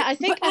 Yeah, I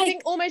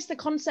think almost the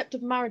concept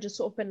of marriage has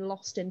sort of been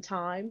lost in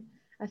time.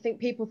 I think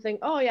people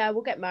think, oh yeah,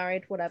 we'll get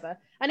married, whatever.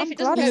 And if it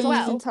doesn't go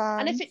well,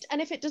 and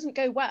if it doesn't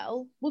go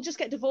well, we'll just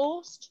get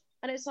divorced.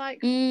 And it's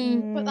like,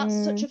 but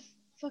that's such a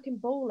fucking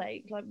ball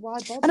ache. Like, why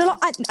bother?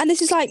 And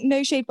this is like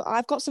no shade, but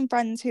I've got some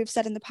friends who have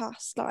said in the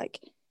past, like,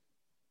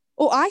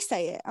 or I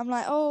say it, I'm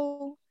like,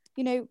 oh,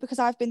 you know, because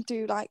I've been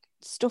through like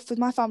stuff with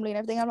my family and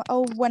everything, I'm like,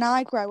 oh, when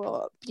I grow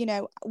up, you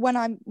know, when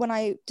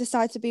I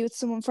decide to be with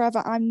someone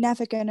forever, I'm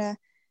never gonna,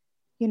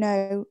 you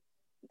know,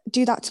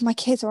 do that to my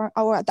kids, or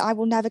I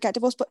will never get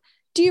divorced. But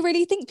do you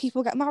really think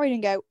people get married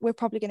and go, we're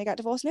probably going to get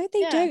divorced? No,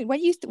 they don't.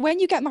 When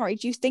you get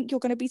married, you think you're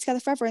going to be together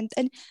forever,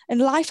 and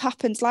life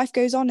happens, life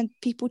goes on, and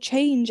people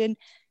change, and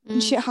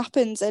shit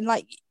happens, and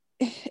like,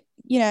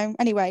 you know.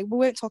 Anyway, we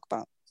won't talk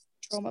about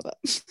trauma, but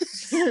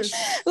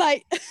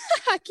like,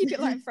 keep it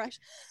light and fresh.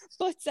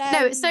 But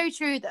no, it's so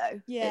true though.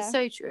 Yeah, it's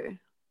so true.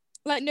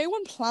 Like, no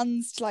one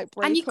plans to like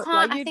break up. And you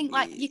can't. I think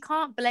like you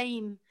can't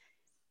blame.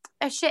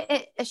 A shit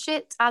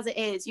as it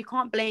is, you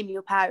can't blame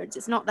your parents.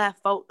 It's not their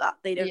fault that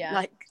they don't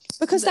like,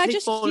 because they're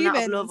just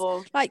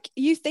humans. Like,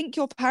 you think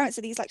your parents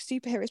are these like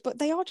superheroes, but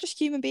they are just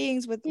human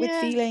beings with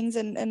feelings,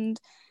 and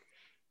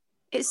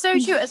It's so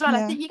true as well.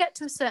 Yeah. I think you get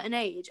to a certain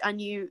age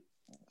and you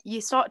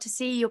start to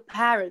see your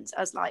parents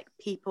as like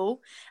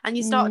people, and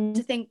you start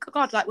to think, oh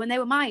God, like when they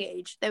were my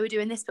age, they were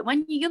doing this. But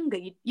when you're younger,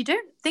 you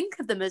don't think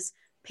of them as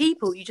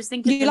people. You just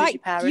think of them as your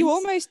parents. You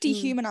almost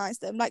dehumanize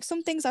them. Like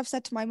some things I've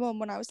said to my mum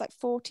when I was like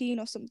 14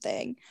 or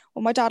something,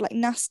 or my dad, like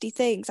nasty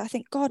things. I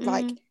think, God,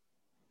 like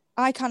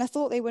I kind of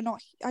thought they were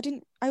not.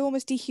 I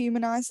almost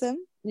dehumanized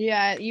them.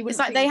 Yeah, you would. It's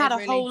like they had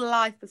a whole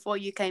life before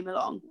you came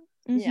along.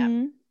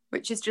 Yeah.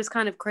 Which is just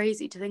kind of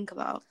crazy to think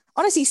about.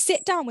 Honestly,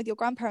 sit down with your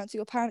grandparents or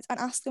your parents and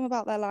ask them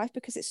about their life,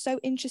 because it's so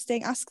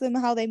interesting. Ask them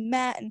how they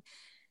met. And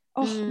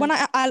when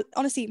I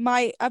honestly,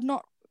 I've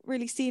not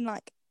really seen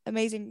like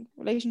amazing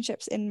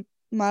relationships in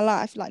my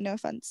life, like no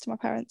offense to my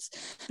parents,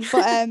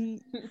 but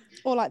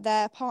or like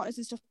their partners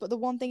and stuff, but the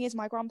one thing is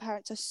my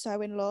grandparents are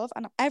so in love,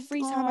 and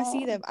every time I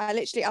see them, I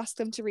literally ask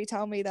them to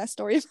retell me their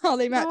story of how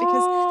they met,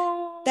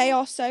 because they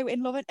are so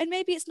in love. And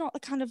maybe it's not the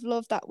kind of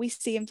love that we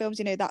see in films,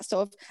 you know, that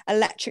sort of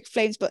electric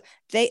flames, but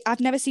I've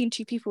never seen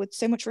two people with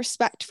so much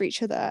respect for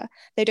each other.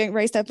 They don't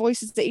raise their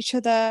voices at each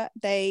other.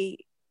 They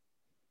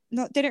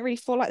don't really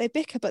fall like they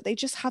bicker, but they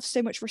just have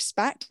so much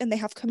respect, and they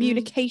have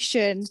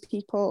communication.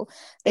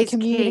 They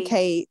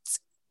communicate.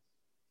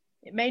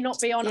 It may not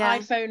be on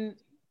iPhone.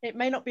 It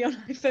may not be on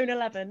iPhone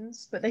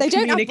 11s, but they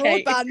don't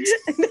communicate. have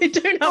broadband. They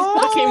don't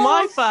have fucking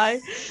Wi-Fi.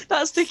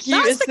 That's the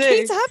cutest That's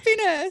thing. the key to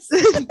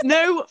happiness.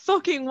 No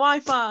fucking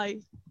Wi-Fi.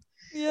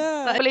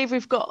 Yeah. I believe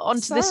we've got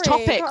onto this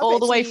topic all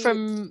the way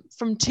from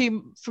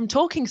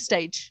talking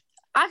stage.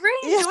 I've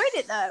really enjoyed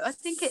it though. I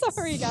think it's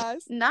sorry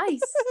guys. Nice.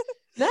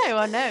 No,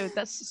 I know.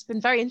 It's been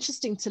very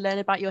interesting to learn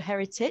about your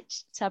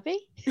heritage, Tabby.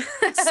 you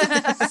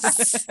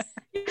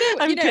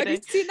know,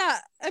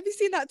 have you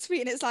seen that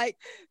tweet? And it's like,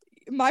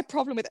 my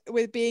problem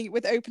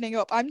with opening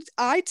up,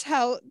 I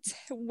tell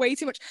way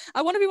too much.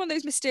 I want to be one of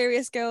those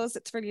mysterious girls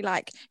that's really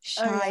like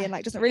shy and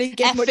like doesn't really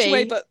give much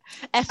away. But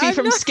Effie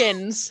from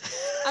Skins.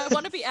 I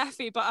want to be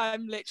Effie, but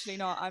I'm literally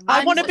not.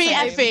 I want to be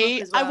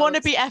Effie. I want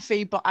to be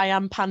Effie, but I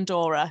am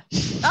Pandora.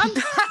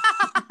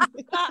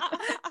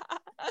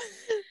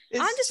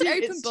 I'm just an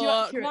open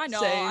book. Why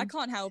not? I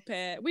can't help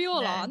it. We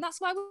all are, and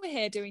that's why we're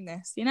here doing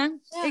this. You know,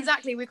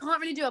 exactly. We can't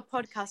really do a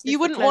podcast. You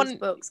wouldn't want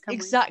books,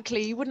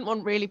 exactly. You wouldn't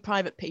want really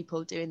private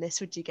people doing this,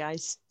 would you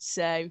guys?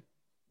 So,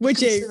 would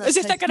you? As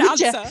if they're going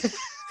to answer.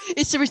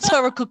 It's a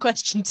rhetorical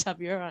question,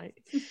 Tabby. All right.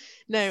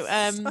 No.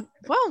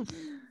 Well,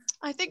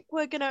 I think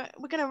we're gonna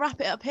wrap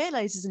it up here,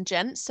 ladies and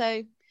gents.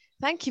 So,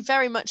 thank you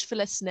very much for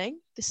listening.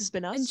 This has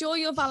been us. Enjoy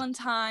your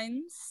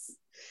Valentine's.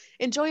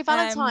 Enjoy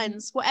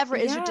Valentine's, whatever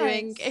it is you're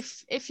doing.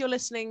 If you're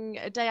listening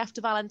a day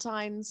after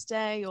Valentine's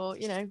Day, or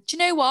do you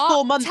know what?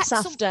 4 months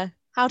after,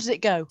 how did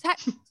it go?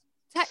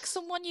 Text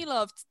someone you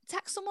love.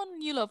 Text someone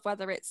you love,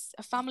 whether it's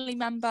a family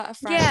member, a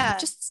friend. Yeah.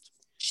 Just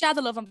share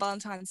the love on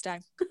Valentine's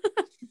Day.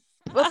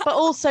 but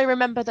also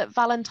remember that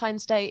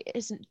Valentine's Day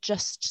isn't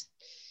just,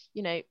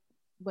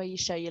 where you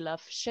show your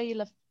love. Show your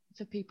love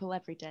for people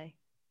every day.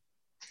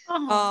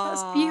 Oh,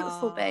 that's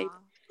beautiful, babe.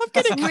 I'm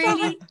gonna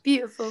really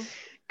beautiful.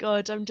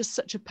 God, I'm just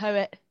such a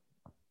poet.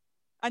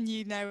 And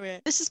you know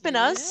it. This has been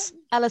us,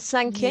 Ella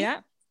Sankin. Yeah.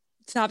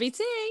 Tabby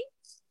T.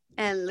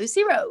 And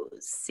Lucy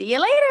Rose. See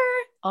you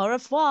later. Au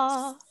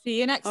revoir.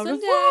 See you next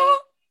Sunday.